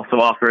of them also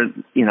offer,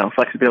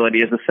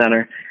 flexibility as a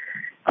center.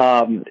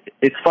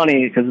 It's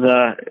funny because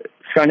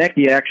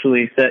Skarnecki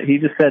actually said, he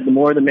just said the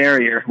more the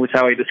merrier, which is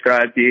how he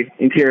described the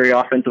interior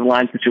offensive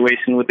line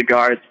situation with the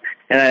guards.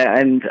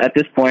 And at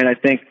this point, I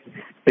think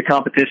the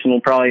competition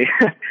will probably,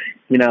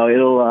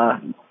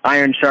 it'll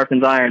iron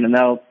sharpens iron, and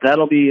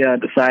that'll be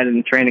decided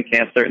in training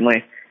camp,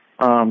 certainly.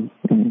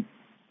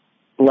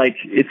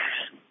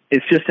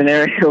 It's just an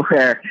area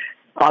where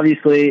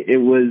obviously it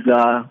was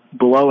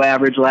below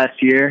average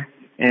last year,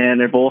 and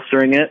they're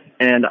bolstering it,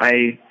 and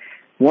I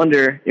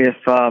wonder if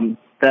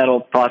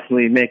that'll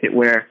possibly make it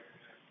where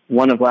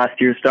one of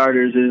last year's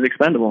starters is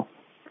expendable.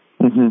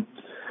 Mm-hmm.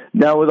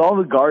 Now, with all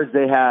the guards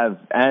they have,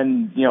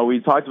 and, we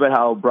talked about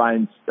how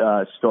Brian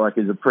Stork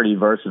is a pretty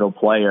versatile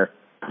player.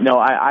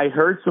 I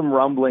heard some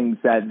rumblings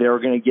that they were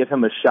going to give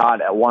him a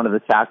shot at one of the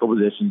tackle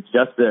positions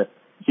just to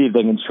see if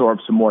they can shore up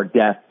some more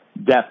depth.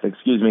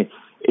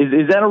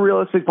 Is that a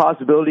realistic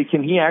possibility?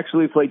 Can he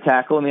actually play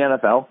tackle in the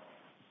NFL?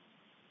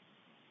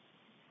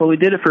 Well, he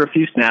did it for a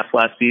few snaps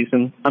last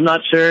season. I'm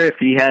not sure if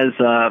he has,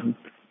 the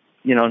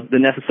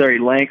necessary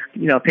length.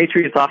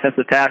 Patriots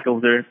offensive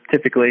tackles are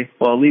typically,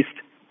 well, at least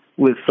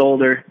with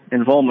Solder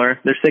and Vollmer,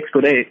 they're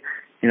 6'8".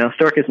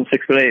 Stork isn't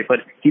 6'8", but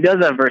he does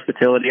have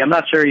versatility. I'm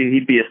not sure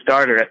he'd be a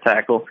starter at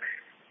tackle,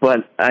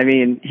 but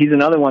he's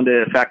another one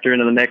to factor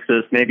into the mix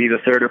as maybe the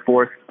third or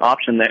fourth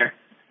option there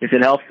if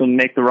it helps him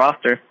make the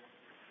roster.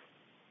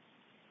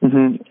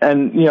 Mm-hmm.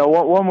 And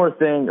one more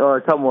thing, or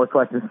a couple more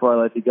questions before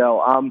I let you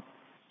go.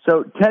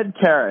 So Ted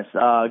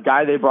Karras,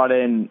 guy they brought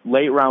in,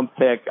 late round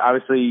pick.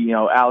 Obviously,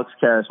 Alex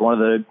Karras, one of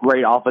the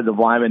great offensive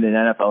linemen in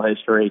NFL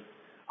history.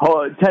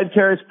 Ted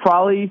Karras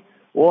probably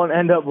won't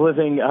end up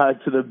living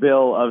to the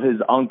bill of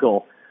his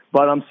uncle,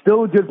 but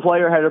still a good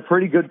player, had a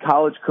pretty good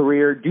college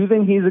career. Do you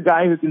think he's a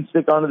guy who can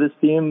stick onto this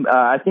team?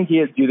 I think he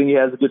is. Do you think he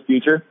has a good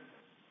future?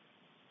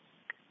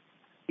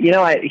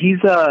 I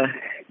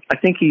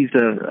think he's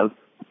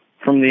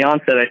from the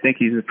onset, I think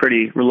he's a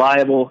pretty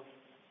reliable,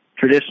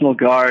 traditional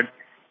guard.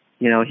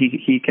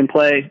 He can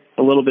play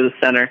a little bit of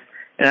center.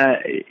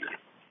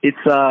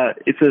 It's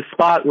a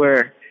spot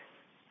where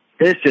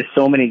there's just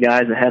so many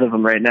guys ahead of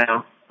him right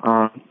now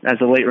as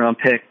a late round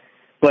pick.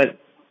 But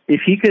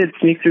if he could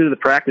sneak through to the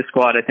practice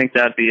squad, I think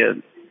that'd be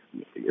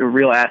a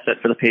real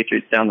asset for the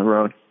Patriots down the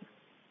road.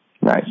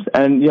 Nice.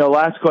 And,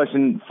 last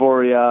question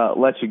for you,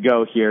 let you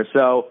go here.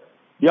 So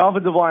the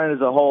offensive line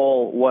as a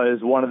whole was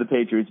one of the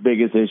Patriots'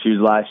 biggest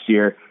issues last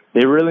year.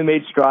 They really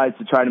made strides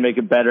to try to make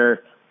it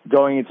better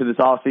going into this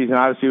offseason,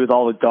 obviously with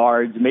all the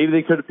guards. Maybe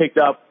they could have picked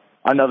up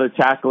another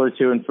tackle or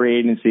two in free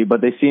agency, but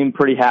they seem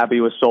pretty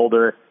happy with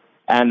Solder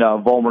and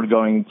Vollmer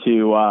going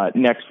to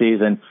next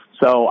season.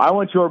 So I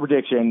want your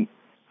prediction.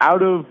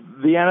 Out of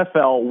the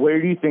NFL, where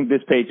do you think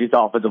this Patriots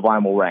offensive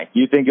line will rank? Do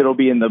you think it'll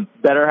be in the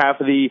better half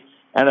of the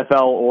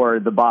NFL or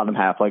the bottom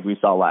half like we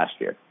saw last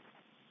year?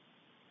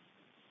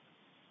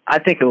 I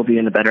think it will be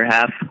in the better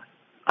half.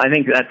 I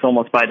think that's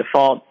almost by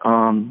default.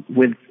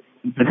 With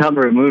the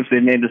number of moves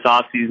they've made this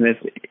offseason,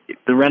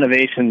 the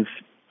renovations,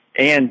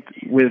 and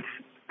with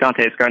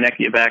Dante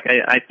Scarnecchia back,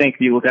 I think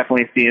you will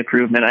definitely see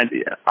improvement.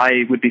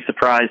 I would be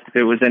surprised if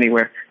it was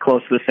anywhere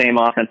close to the same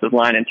offensive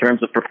line in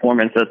terms of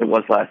performance as it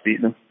was last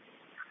season.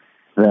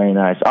 Very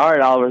nice. All right,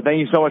 Oliver, thank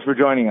you so much for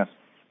joining us.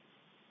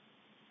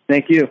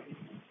 Thank you.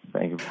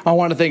 Thank you. I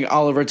want to thank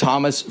Oliver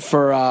Thomas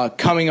for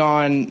coming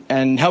on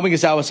and helping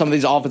us out with some of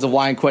these offensive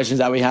line questions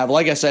that we have.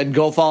 Like I said,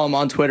 go follow him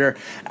on Twitter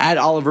at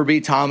Oliver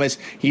B. Thomas.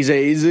 He's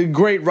a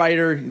great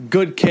writer,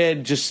 good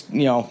kid. Just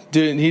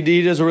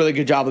he does a really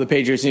good job with the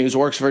Patriots. He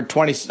works for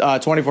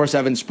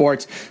 24/7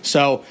 Sports.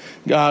 So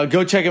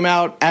go check him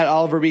out at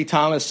Oliver B.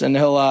 Thomas, and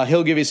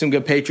he'll give you some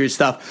good Patriots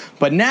stuff.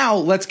 But now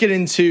let's get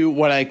into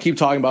what I keep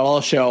talking about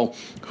all show.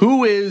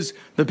 Who is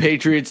the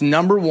Patriots'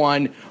 number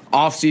one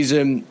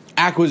offseason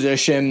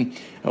acquisition?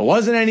 It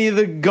wasn't any of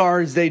the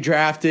guards they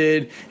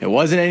drafted. It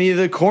wasn't any of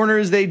the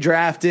corners they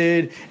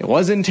drafted. It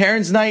wasn't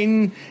Terrence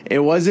Knighton. It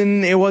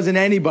wasn't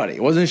anybody.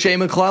 It wasn't Shea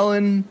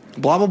McClellan.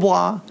 Blah, blah,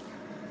 blah.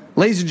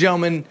 Ladies and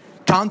gentlemen,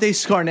 Dante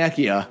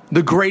Scarnecchia,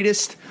 the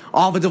greatest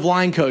offensive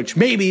line coach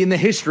maybe in the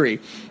history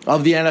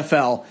of the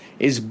NFL,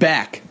 is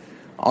back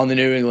on the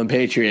New England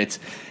Patriots.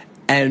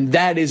 And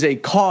that is a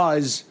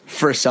cause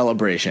for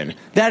celebration.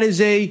 That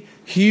is a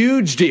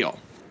huge deal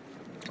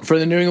for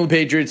the New England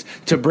Patriots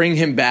to bring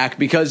him back,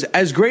 because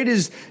as great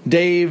as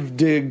Dave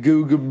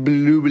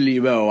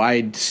DeGuglielmo,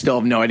 I still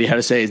have no idea how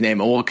to say his name,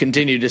 and will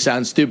continue to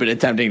sound stupid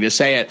attempting to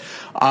say it.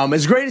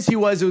 As great as he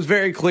was, it was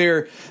very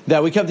clear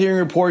that we kept hearing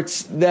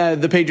reports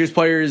that the Patriots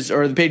players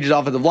or the Patriots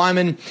offensive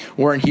linemen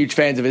weren't huge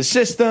fans of his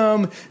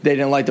system. They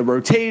didn't like the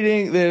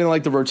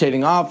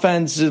rotating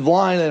offensive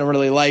line. They didn't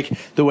really like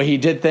the way he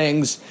did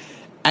things.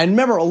 And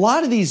remember, a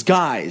lot of these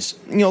guys,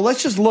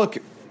 let's just look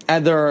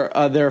at their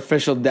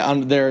official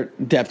their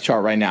depth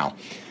chart right now.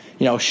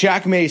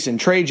 Shaq Mason,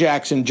 Trey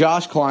Jackson,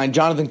 Josh Klein,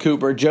 Jonathan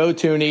Cooper, Joe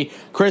Thuney,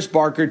 Chris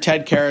Barker,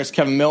 Ted Karras,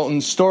 Kevin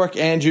Milton, Stork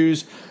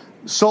Andrews,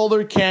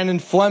 Solder, Cannon,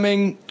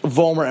 Fleming,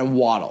 Vollmer, and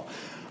Waddle.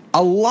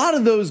 A lot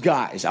of those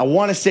guys, I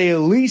want to say at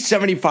least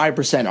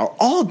 75%, are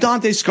all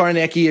Dante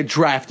Scarnecchia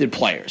drafted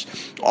players.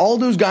 All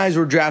those guys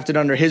were drafted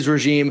under his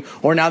regime,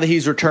 or now that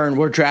he's returned,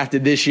 were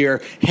drafted this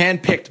year,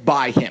 handpicked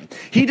by him.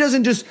 He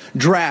doesn't just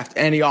draft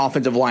any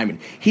offensive lineman.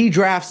 He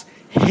drafts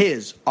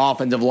his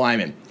offensive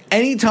lineman.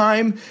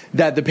 Anytime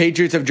that the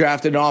Patriots have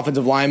drafted an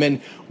offensive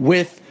lineman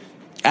with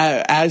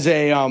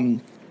Scarnecchia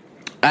on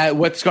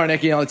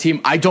the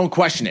team, I don't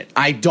question it.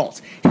 I don't.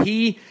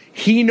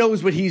 He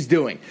knows what he's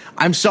doing.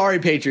 I'm sorry,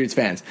 Patriots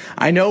fans.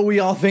 I know we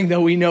all think that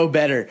we know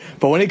better,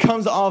 but when it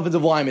comes to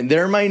offensive linemen,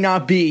 there might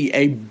not be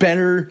a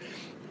better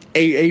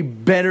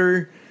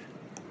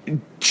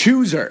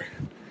chooser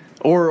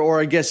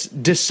or I guess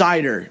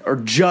decider or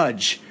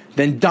judge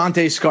than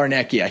Dante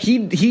Scarnecchia. He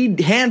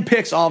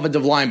handpicks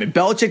offensive linemen.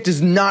 Belichick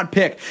does not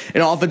pick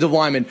an offensive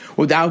lineman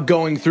without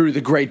going through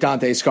the great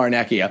Dante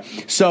Scarnecchia.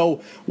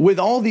 So with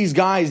all these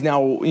guys now,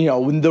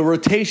 when the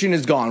rotation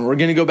is gone, we're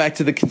going to go back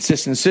to the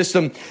consistent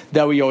system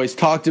that we always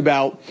talked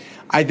about.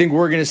 I think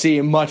we're going to see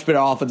a much better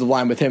offensive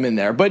line with him in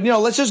there. But,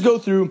 let's just go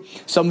through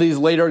some of these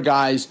later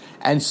guys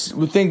and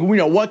think,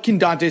 what can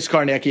Dante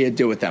Scarnecchia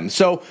do with them?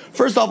 So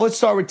first off, let's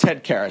start with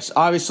Ted Karras.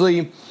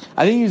 Obviously,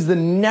 I think he's the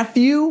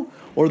nephew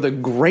or the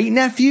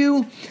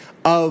great-nephew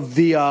of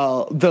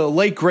the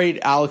late, great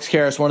Alex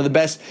Karras, one of the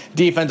best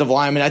defensive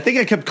linemen. I think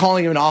I kept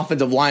calling him an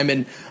offensive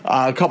lineman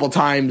a couple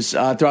times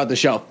throughout the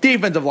show.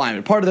 Defensive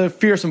lineman, part of the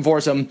fearsome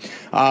foursome.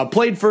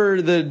 Played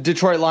for the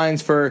Detroit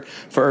Lions for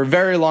a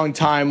very long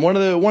time. One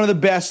of the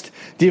best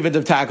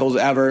defensive tackles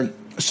ever.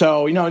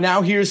 So,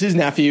 now here's his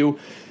nephew.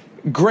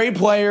 Great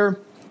player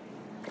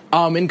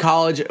in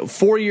college,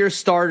 4-year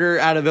starter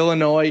out of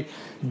Illinois,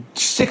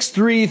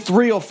 6'3",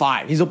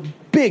 305. He's a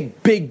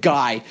big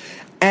guy.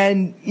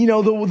 And,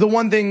 the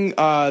one thing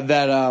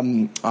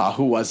that,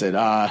 who was it?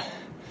 I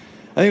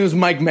think it was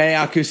Mike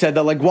Mayock who said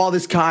that, while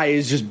this guy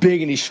is just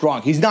big and he's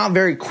strong, he's not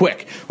very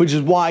quick, which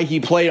is why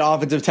he played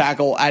offensive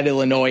tackle at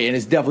Illinois and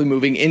is definitely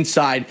moving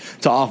inside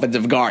to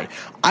offensive guard.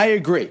 I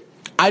agree.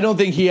 I don't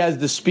think he has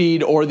the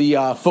speed or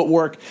the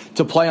footwork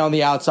to play on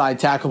the outside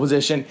tackle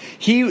position.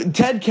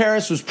 Ted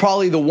Karras was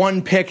probably the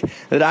one pick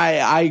that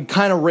I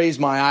kind of raised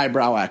my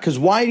eyebrow at, because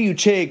why do you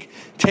take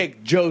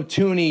Joe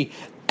Thuney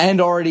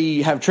and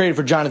already have traded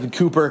for Jonathan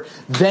Cooper,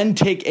 then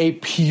take a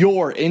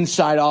pure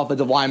inside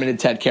offensive lineman in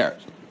Ted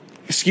Karras?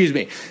 Excuse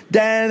me.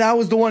 That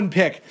was the one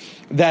pick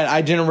that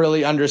I didn't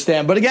really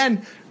understand. But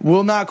again,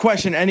 will not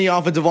question any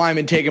offensive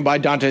lineman taken by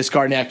Dante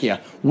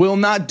Scarnecchia. Will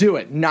not do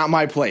it. Not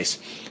my place.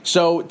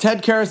 So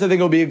Ted Karras, I think,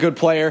 will be a good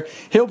player.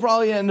 He'll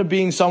probably end up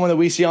being someone that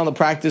we see on the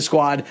practice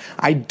squad.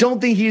 I don't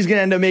think he's going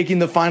to end up making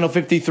the final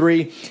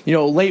 53.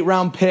 Late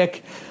round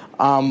pick,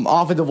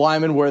 offensive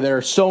lineman where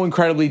they're so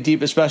incredibly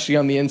deep, especially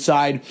on the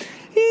inside.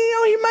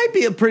 He might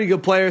be a pretty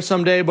good player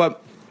someday,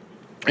 but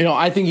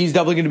I think he's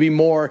definitely going to be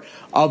more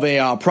of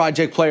a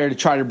project player to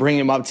try to bring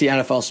him up to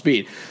NFL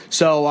speed.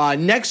 So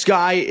next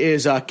guy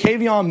is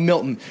Kavion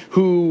Milton,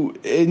 who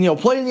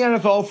played in the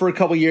NFL for a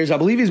couple years. I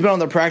believe he's been on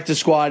the practice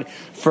squad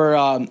for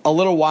a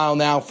little while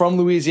now, from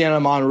Louisiana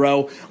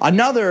Monroe.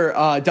 Another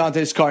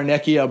Dante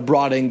Scarnecchia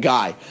brought-in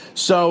guy.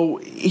 So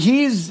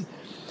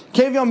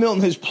Kavion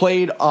Milton has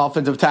played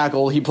offensive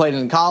tackle. He played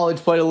in college,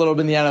 played a little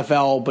bit in the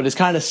NFL, but has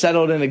kind of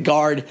settled in a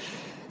guard.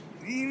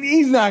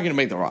 He's not going to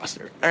make the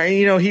roster.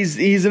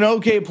 He's an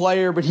okay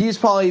player, but he's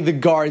probably the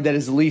guard that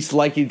is least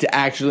likely to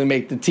actually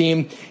make the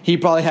team. He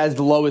probably has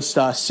the lowest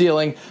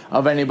ceiling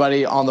of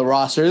anybody on the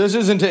roster. This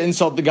isn't to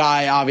insult the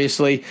guy,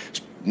 obviously.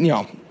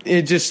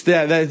 This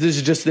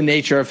is just the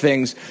nature of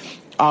things.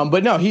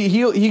 But no,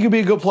 he could be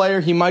a good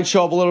player. He might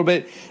show up a little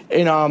bit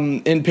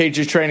in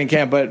Patriots training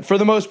camp, but for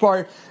the most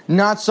part,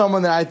 not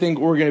someone that I think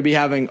we're going to be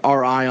having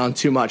our eye on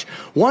too much.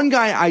 One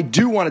guy I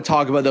do want to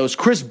talk about, though, is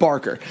Chris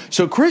Barker.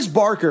 So Chris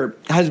Barker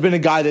has been a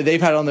guy that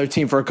they've had on their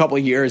team for a couple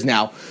of years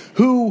now,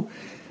 who,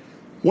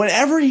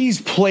 whenever he's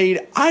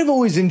played, I've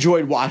always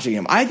enjoyed watching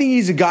him. I think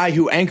he's a guy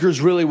who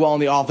anchors really well on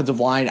the offensive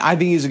line. I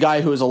think he's a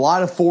guy who has a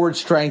lot of forward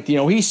strength.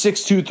 He's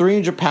 6'2",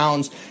 300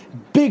 pounds,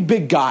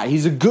 big guy.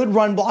 He's a good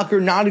run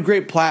blocker, not a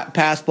great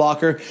pass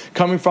blocker,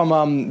 coming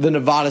from the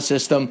Nevada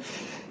system.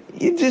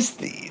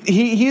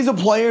 He's a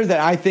player that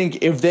I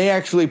think if they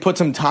actually put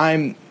some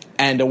time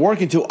and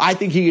work into, I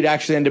think he could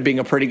actually end up being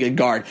a pretty good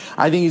guard.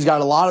 I think he's got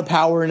a lot of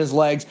power in his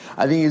legs.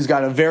 I think he's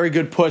got a very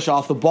good push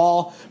off the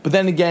ball. But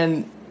then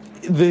again,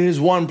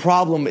 his one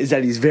problem is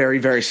that he's very,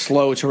 very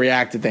slow to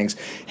react to things.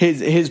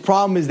 His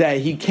problem is that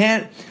he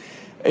can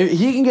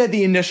get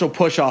the initial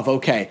push off,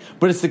 okay,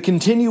 but it's the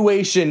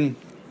continuation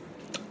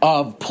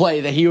of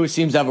play that he always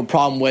seems to have a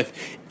problem with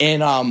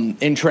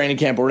in training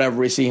camp or whatever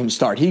we see him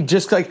start. He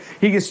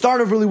can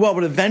start off really well,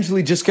 but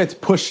eventually just gets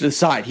pushed to the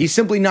side. He's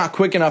simply not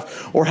quick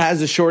enough or has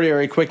the short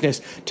area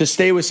quickness to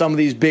stay with some of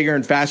these bigger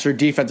and faster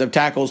defensive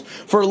tackles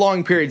for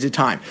long periods of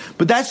time.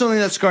 But that's something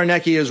that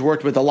Scarnecchia has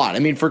worked with a lot. I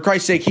mean, for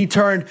Christ's sake, he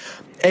turned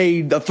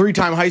a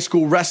three-time high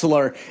school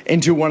wrestler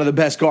into one of the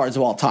best guards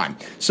of all time.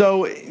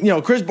 So,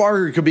 Chris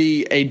Barker could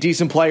be a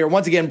decent player.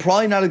 Once again,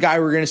 probably not a guy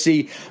we're going to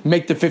see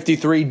make the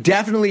 53.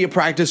 Definitely a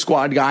practice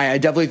squad guy. I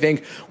definitely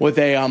think with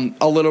a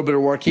little bit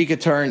of work, he could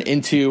turn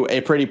into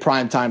a pretty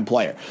prime-time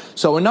player.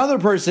 So another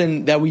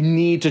person that we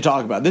need to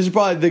talk about, this is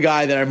probably the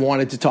guy that I've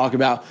wanted to talk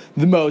about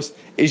the most,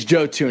 is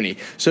Joe Thuney.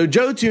 So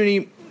Joe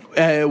Thuney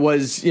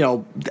was,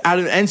 out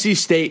of NC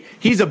State.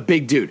 He's a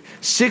big dude.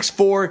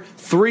 6'4",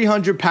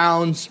 300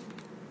 pounds.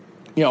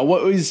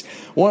 What was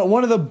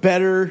one of the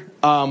better,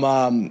 one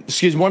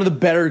of the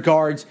better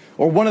guards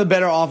or one of the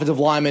better offensive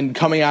linemen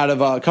coming out of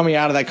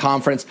that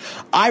conference.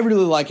 I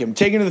really like him.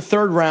 Taken to the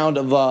third round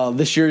of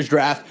this year's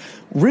draft.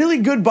 Really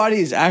good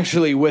buddies,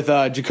 actually, with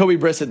Jacoby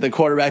Brissett, the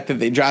quarterback that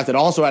they drafted,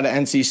 also out of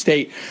NC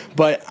State.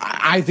 But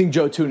I think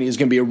Joe Thuney is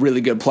going to be a really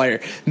good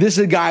player. This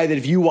is a guy that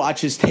if you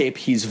watch his tape,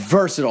 he's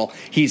versatile,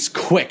 he's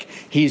quick,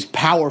 he's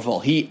powerful,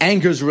 he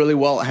anchors really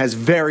well, has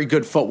very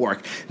good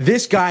footwork.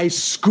 This guy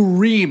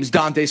screams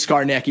Dante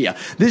Scarnecchia.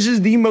 This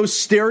is the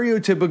most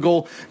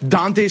stereotypical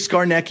Dante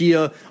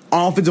Scarnecchia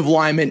offensive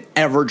lineman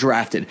ever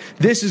drafted.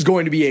 This is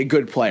going to be a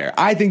good player.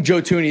 I think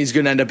Joe Thuney is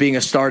going to end up being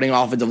a starting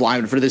offensive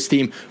lineman for this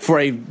team for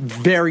a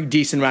very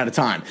decent amount of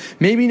time.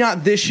 Maybe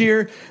not this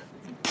year,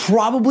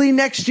 probably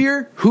next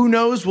year. Who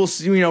knows? We'll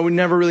see. We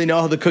never really know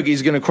how the cookie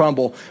is going to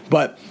crumble.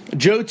 But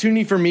Joe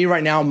Thuney, for me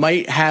right now,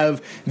 might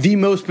have the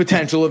most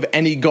potential of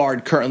any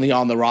guard currently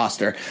on the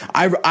roster.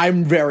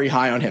 I'm very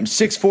high on him.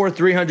 6'4",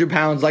 300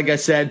 pounds. Like I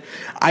said,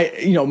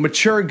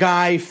 mature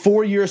guy,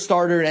 4-year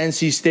starter at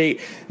NC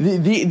State.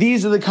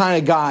 These are the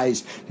kind of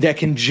guys that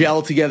can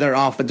gel together an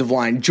offensive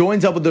line.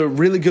 Joins up with a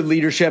really good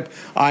leadership.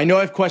 I know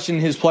I've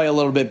questioned his play a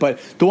little bit, but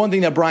the one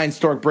thing that Brian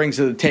Stork brings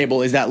to the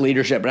table is that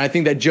leadership. And I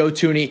think that Joe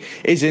Thuney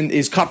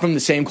is cut from the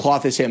same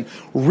cloth as him.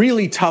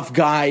 Really tough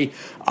guy.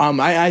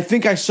 I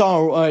think I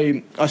saw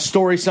a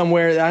story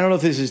somewhere. I don't know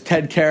if this is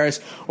Ted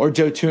Karras or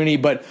Joe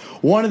Thuney, but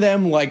one of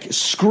them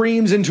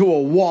screams into a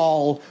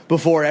wall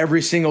before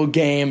every single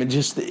game, and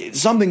just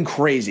something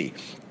crazy.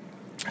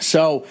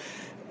 So,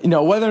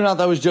 whether or not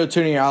that was Joe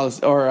Thuney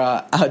or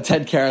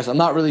Ted Karras, I'm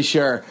not really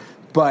sure.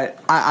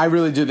 But I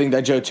really do think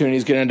that Joe Thuney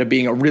is going to end up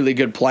being a really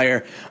good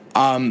player.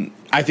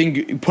 I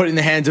think put in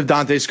the hands of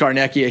Dante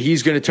Scarnecchia,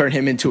 he's going to turn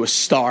him into a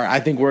star.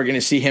 I think we're going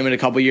to see him in a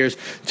couple years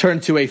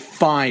turn to a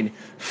fine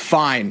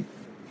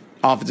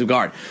offensive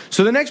guard.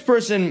 So the next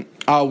person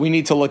we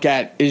need to look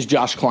at is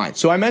Josh Klein.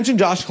 So I mentioned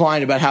Josh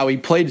Klein about how he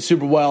played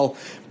super well,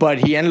 but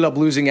he ended up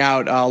losing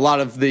out a lot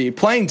of the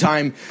playing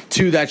time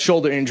to that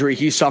shoulder injury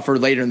he suffered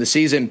later in the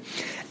season.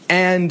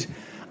 And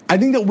I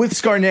think that with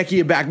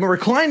Scarnecchia back, remember,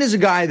 Klein is a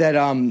guy that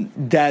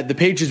that the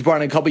Patriots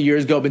brought in a couple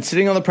years ago, been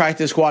sitting on the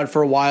practice squad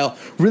for a while,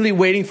 really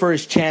waiting for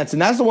his chance.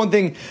 And that's the one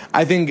thing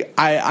I think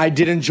I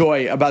did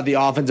enjoy about the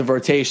offensive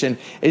rotation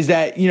is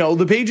that,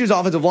 the Patriots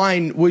offensive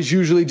line was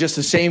usually just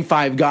the same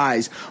 5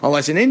 guys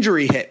unless an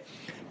injury hit.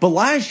 But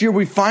last year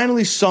we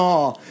finally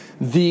saw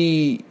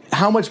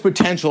how much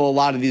potential a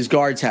lot of these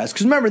guards has.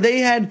 Because remember, they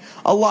had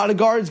a lot of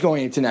guards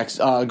going into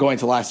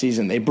last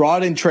season. They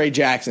brought in Trey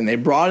Jackson. They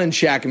brought in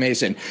Shaq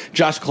Mason.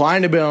 Josh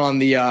Klein had been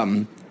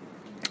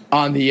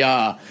on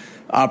the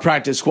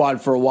practice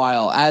squad for a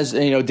while. As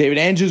David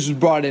Andrews was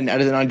brought in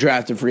as an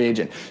undrafted free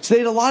agent. So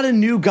they had a lot of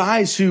new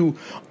guys who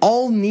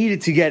all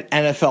needed to get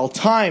NFL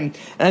time.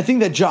 And I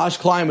think that Josh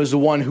Klein was the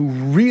one who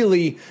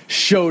really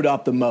showed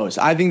up the most.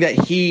 I think that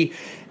he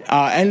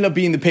ended up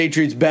being the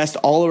Patriots' best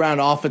all-around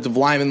offensive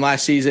lineman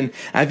last season.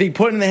 And I think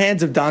put in the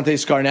hands of Dante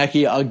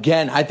Scarnecchia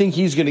again, I think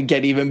he's going to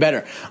get even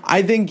better.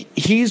 I think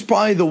he's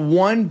probably the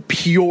one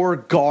pure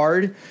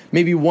guard,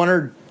 maybe one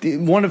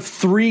of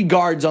 3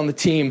 guards on the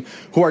team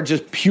who are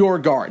just pure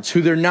guards,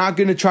 who they're not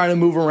going to try to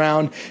move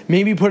around,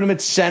 maybe put him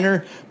at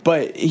center,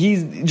 but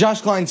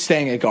Josh Klein's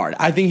staying at guard.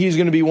 I think he's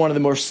going to be one of the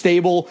more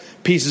stable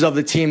pieces of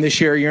the team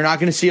this year. You're not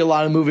going to see a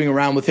lot of moving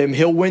around with him.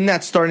 He'll win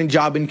that starting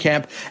job in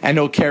camp, and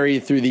he'll carry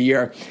it through the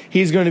year.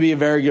 He's going to be a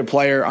very good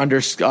player under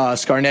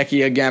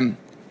Scarnecchia again.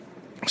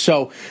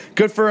 So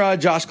good for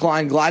Josh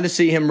Klein. Glad to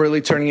see him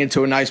really turning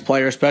into a nice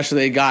player,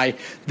 especially a guy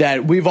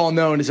that we've all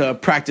known as a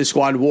practice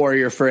squad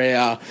warrior for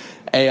a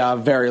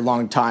very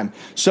long time.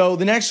 So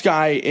the next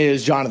guy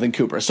is Jonathan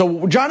Cooper.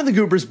 So Jonathan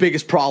Cooper's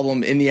biggest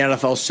problem in the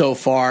NFL so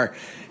far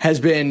has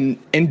been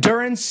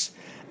endurance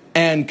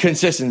and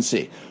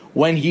consistency.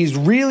 When he's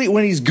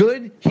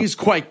good, he's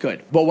quite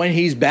good. But when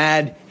he's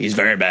bad, he's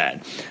very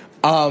bad.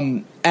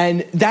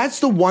 And that's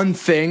the one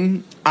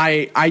thing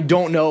I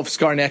don't know if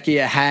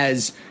Scarnecchia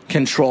has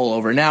control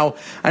over. Now,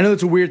 I know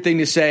it's a weird thing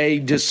to say,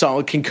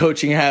 can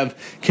coaching have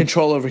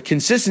control over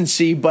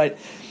consistency, but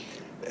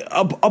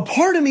a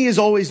part of me has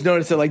always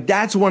noticed that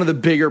that's one of the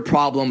bigger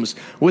problems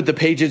with the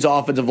Patriots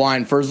offensive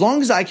line. For as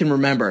long as I can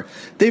remember,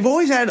 they've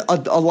always had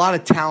a lot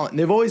of talent.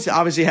 They've always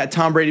obviously had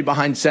Tom Brady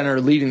behind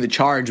center leading the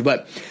charge,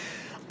 but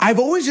I've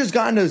always just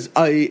gotten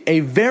a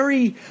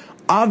very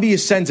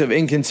obvious sense of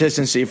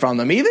inconsistency from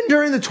them. Even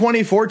during the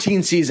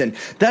 2014 season,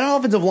 that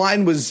offensive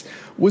line was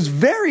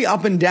very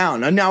up and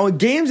down. And now in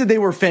games that they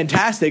were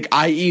fantastic,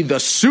 i.e. the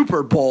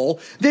Super Bowl,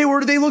 they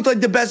looked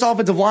like the best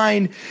offensive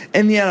line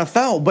in the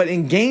NFL. But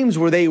in games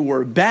where they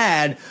were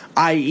bad,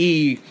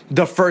 i.e.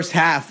 the first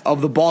half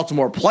of the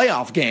Baltimore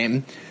playoff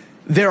game,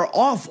 they're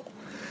awful.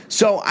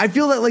 So I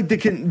feel that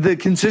the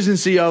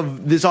consistency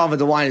of this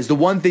offensive line is the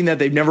one thing that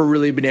they've never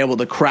really been able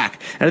to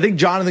crack. And I think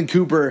Jonathan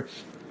Cooper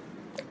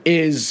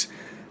is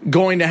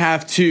going to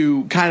have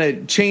to kind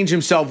of change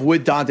himself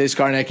with Dante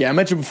Scarnecchia. I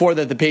mentioned before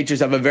that the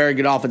Patriots have a very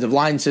good offensive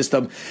line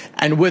system,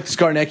 and with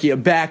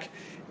Scarnecchia back,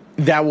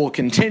 that will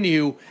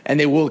continue, and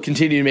they will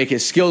continue to make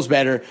his skills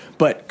better.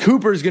 But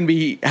Cooper's going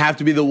to have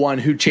to be the one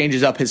who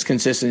changes up his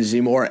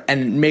consistency more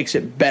and makes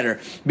it better.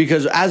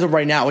 Because as of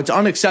right now, it's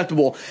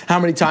unacceptable how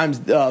many times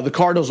the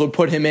Cardinals would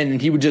put him in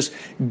and he would just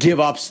give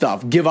up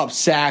stuff, give up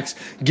sacks,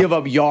 give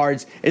up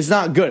yards. It's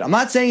not good. I'm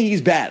not saying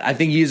he's bad. I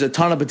think he has a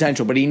ton of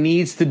potential, but he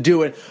needs to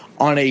do it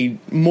on a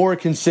more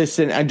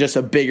consistent and just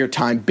a bigger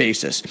time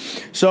basis.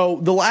 So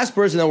the last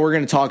person that we're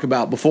going to talk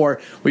about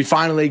before we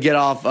finally get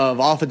off of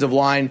offensive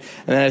line,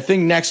 and then I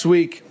think next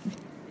week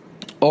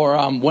or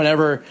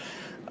whenever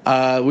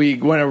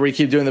we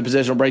keep doing the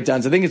positional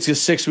breakdowns, I think it's a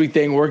 6-week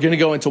thing. We're going to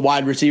go into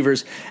wide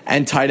receivers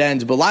and tight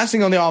ends. But last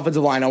thing on the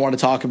offensive line I want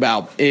to talk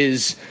about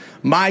is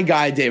my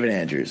guy, David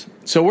Andrews.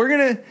 So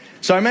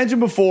I mentioned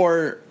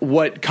before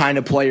what kind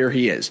of player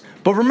he is.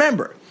 But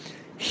remember,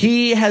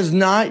 he has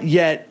not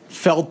yet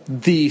felt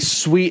the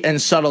sweet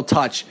and subtle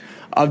touch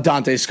of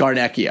Dante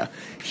Scarnecchia.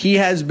 He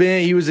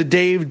was a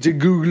Dave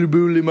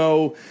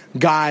DeGuglielmo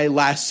guy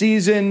last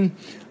season,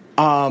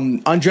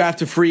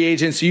 undrafted free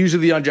agents.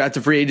 Usually the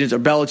undrafted free agents are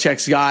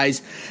Belichick's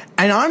guys.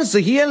 And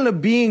honestly, he ended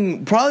up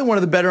being probably one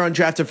of the better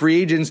undrafted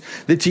free agents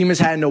the team has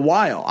had in a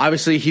while.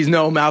 Obviously, he's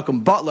no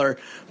Malcolm Butler,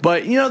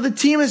 but the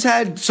team has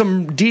had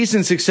some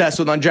decent success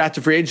with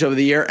undrafted free agents over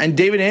the year, and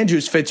David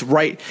Andrews fits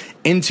right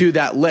into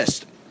that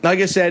list. Like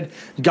I said,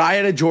 guy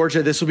out of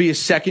Georgia, this will be his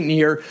second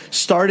year.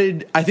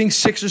 Started, I think,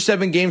 6 or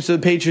 7 games for the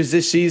Patriots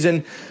this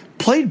season.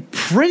 Played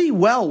pretty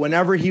well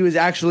whenever he was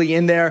actually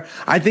in there.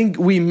 I think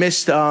we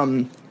missed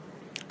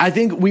I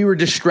think we were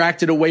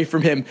distracted away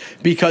from him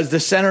because the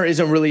center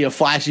isn't really a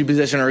flashy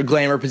position or a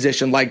glamour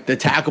position like the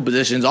tackle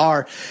positions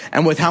are.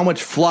 And with how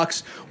much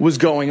flux was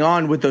going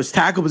on with those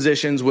tackle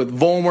positions, with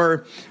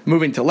Vollmer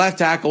moving to left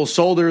tackle,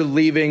 Solder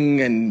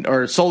leaving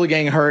or Solder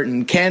getting hurt,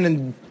 and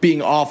Cannon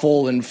being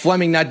awful, and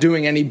Fleming not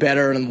doing any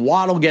better, and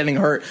Waddle getting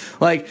hurt,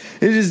 like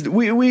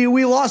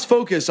we lost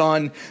focus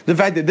on the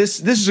fact that this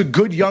is a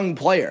good young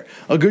player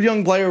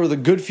with a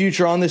good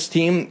future on this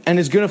team, and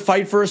is going to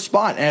fight for a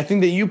spot. And I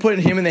think that you put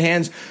him in the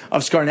hands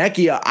of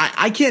Scarnecchia.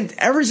 I can't,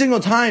 every single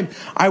time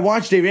I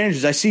watch Dave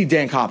Andrews, I see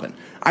Dan Coppin.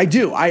 I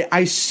do.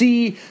 I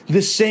see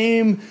the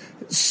same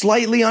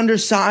slightly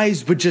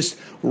undersized, but just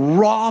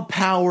raw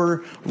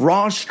power,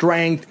 raw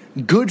strength,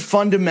 good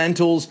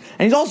fundamentals,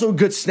 and he's also a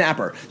good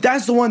snapper.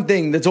 That's the one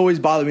thing that's always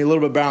bothered me a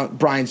little bit about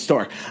Brian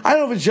Stork. I don't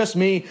know if it's just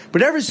me,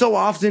 but every so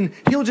often,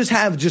 he'll just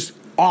have just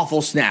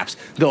awful snaps.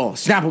 The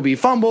snap will be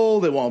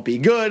fumbled, it won't be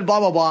good, blah,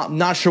 blah, blah. I'm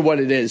not sure what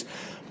it is.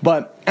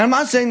 But I'm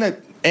not saying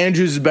that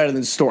Andrews is better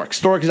than Stork.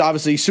 Stork is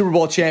obviously Super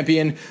Bowl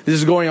champion. This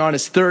is going on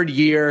his third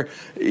year.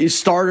 He's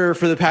starter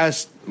for the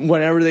past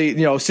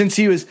since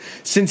he was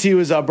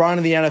brought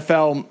into the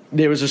NFL,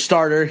 there was a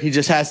starter. He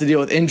just has to deal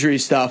with injury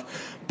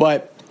stuff.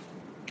 But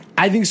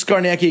I think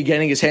Scarnecchia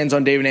getting his hands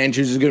on David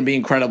Andrews is going to be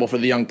incredible for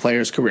the young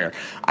player's career.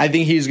 I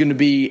think he's going to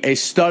be a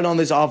stud on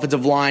this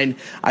offensive line.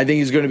 I think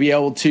he's going to be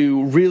able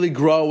to really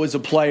grow as a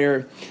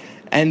player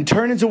and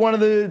turn into one of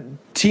the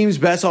team's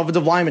best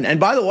offensive linemen. And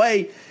by the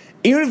way,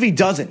 even if he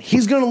doesn't,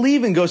 he's going to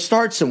leave and go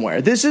start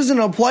somewhere. This isn't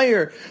a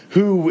player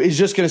who is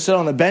just going to sit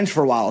on the bench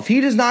for a while. If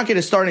he does not get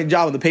a starting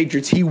job with the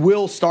Patriots, he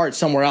will start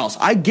somewhere else.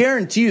 I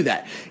guarantee you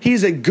that.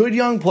 He's a good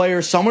young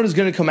player. Someone is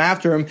going to come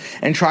after him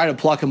and try to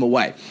pluck him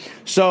away.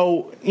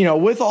 So,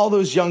 with all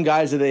those young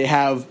guys that they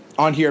have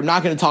on here, I'm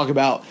not going to talk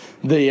about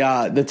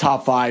the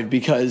top five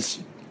because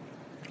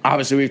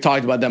obviously we've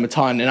talked about them a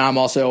ton, and I'm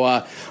also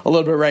a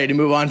little bit ready to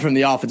move on from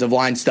the offensive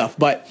line stuff.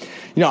 But,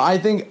 I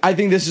think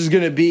this is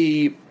going to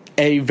be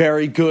a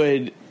very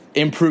good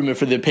improvement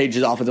for the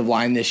Patriots offensive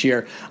line this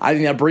year. I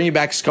think that bringing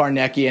back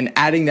Scarnecchia and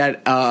adding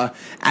that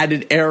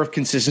added air of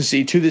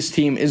consistency to this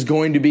team is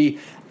going to be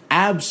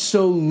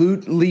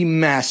absolutely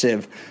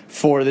massive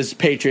for this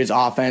Patriots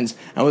offense.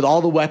 And with all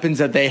the weapons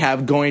that they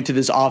have going to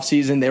this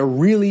offseason, they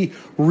really,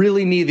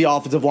 really need the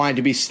offensive line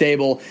to be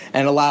stable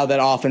and allow that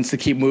offense to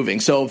keep moving.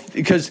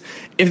 Because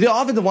if the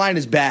offensive line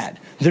is bad,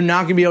 they're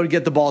not going to be able to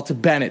get the ball to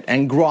Bennett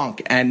and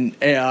Gronk and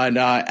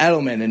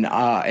Edelman and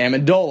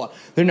Amendola.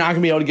 They're not going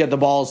to be able to get the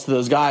balls to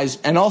those guys.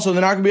 And also, they're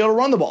not going to be able to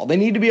run the ball. They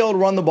need to be able to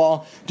run the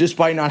ball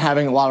despite not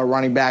having a lot of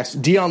running backs.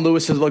 Dion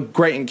Lewis has looked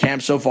great in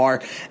camp so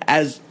far,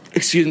 as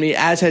has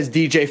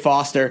DJ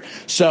Foster.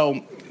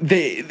 So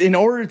in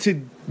order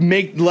to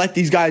let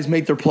these guys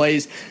make their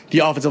plays, the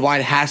offensive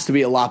line has to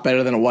be a lot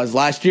better than it was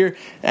last year.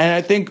 And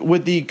I think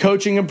with the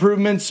coaching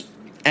improvements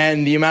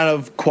and the amount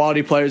of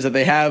quality players that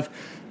they have,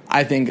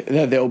 I think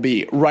that they'll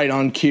be right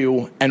on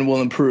cue and will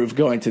improve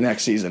going to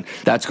next season.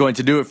 That's going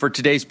to do it for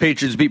today's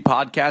Patriots Beat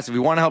podcast. If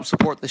you want to help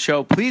support the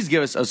show, please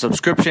give us a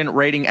subscription,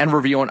 rating, and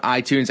review on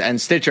iTunes and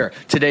Stitcher.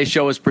 Today's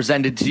show is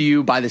presented to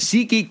you by the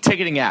SeatGeek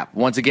ticketing app.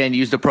 Once again,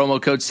 use the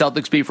promo code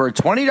CelticsBeat for a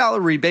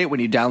 $20 rebate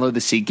when you download the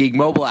SeatGeek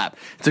mobile app.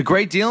 It's a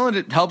great deal, and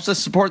it helps us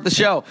support the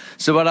show.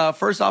 But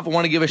first off, I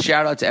want to give a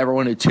shout-out to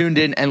everyone who tuned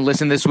in and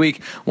listened this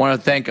week. I want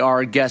to thank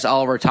our guest,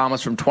 Oliver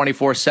Thomas from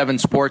 24/7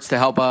 Sports,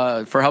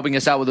 for helping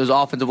us out with those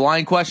offensive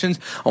line questions.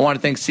 I want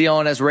to thank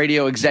CLNS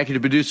Radio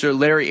executive producer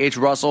Larry H.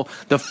 Russell,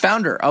 the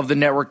founder of the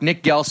network,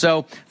 Nick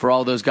Gelso. For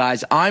all those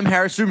guys, I'm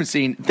Harris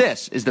Rubenstein.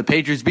 This is the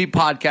Patriots Beat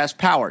podcast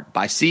powered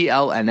by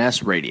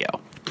CLNS Radio.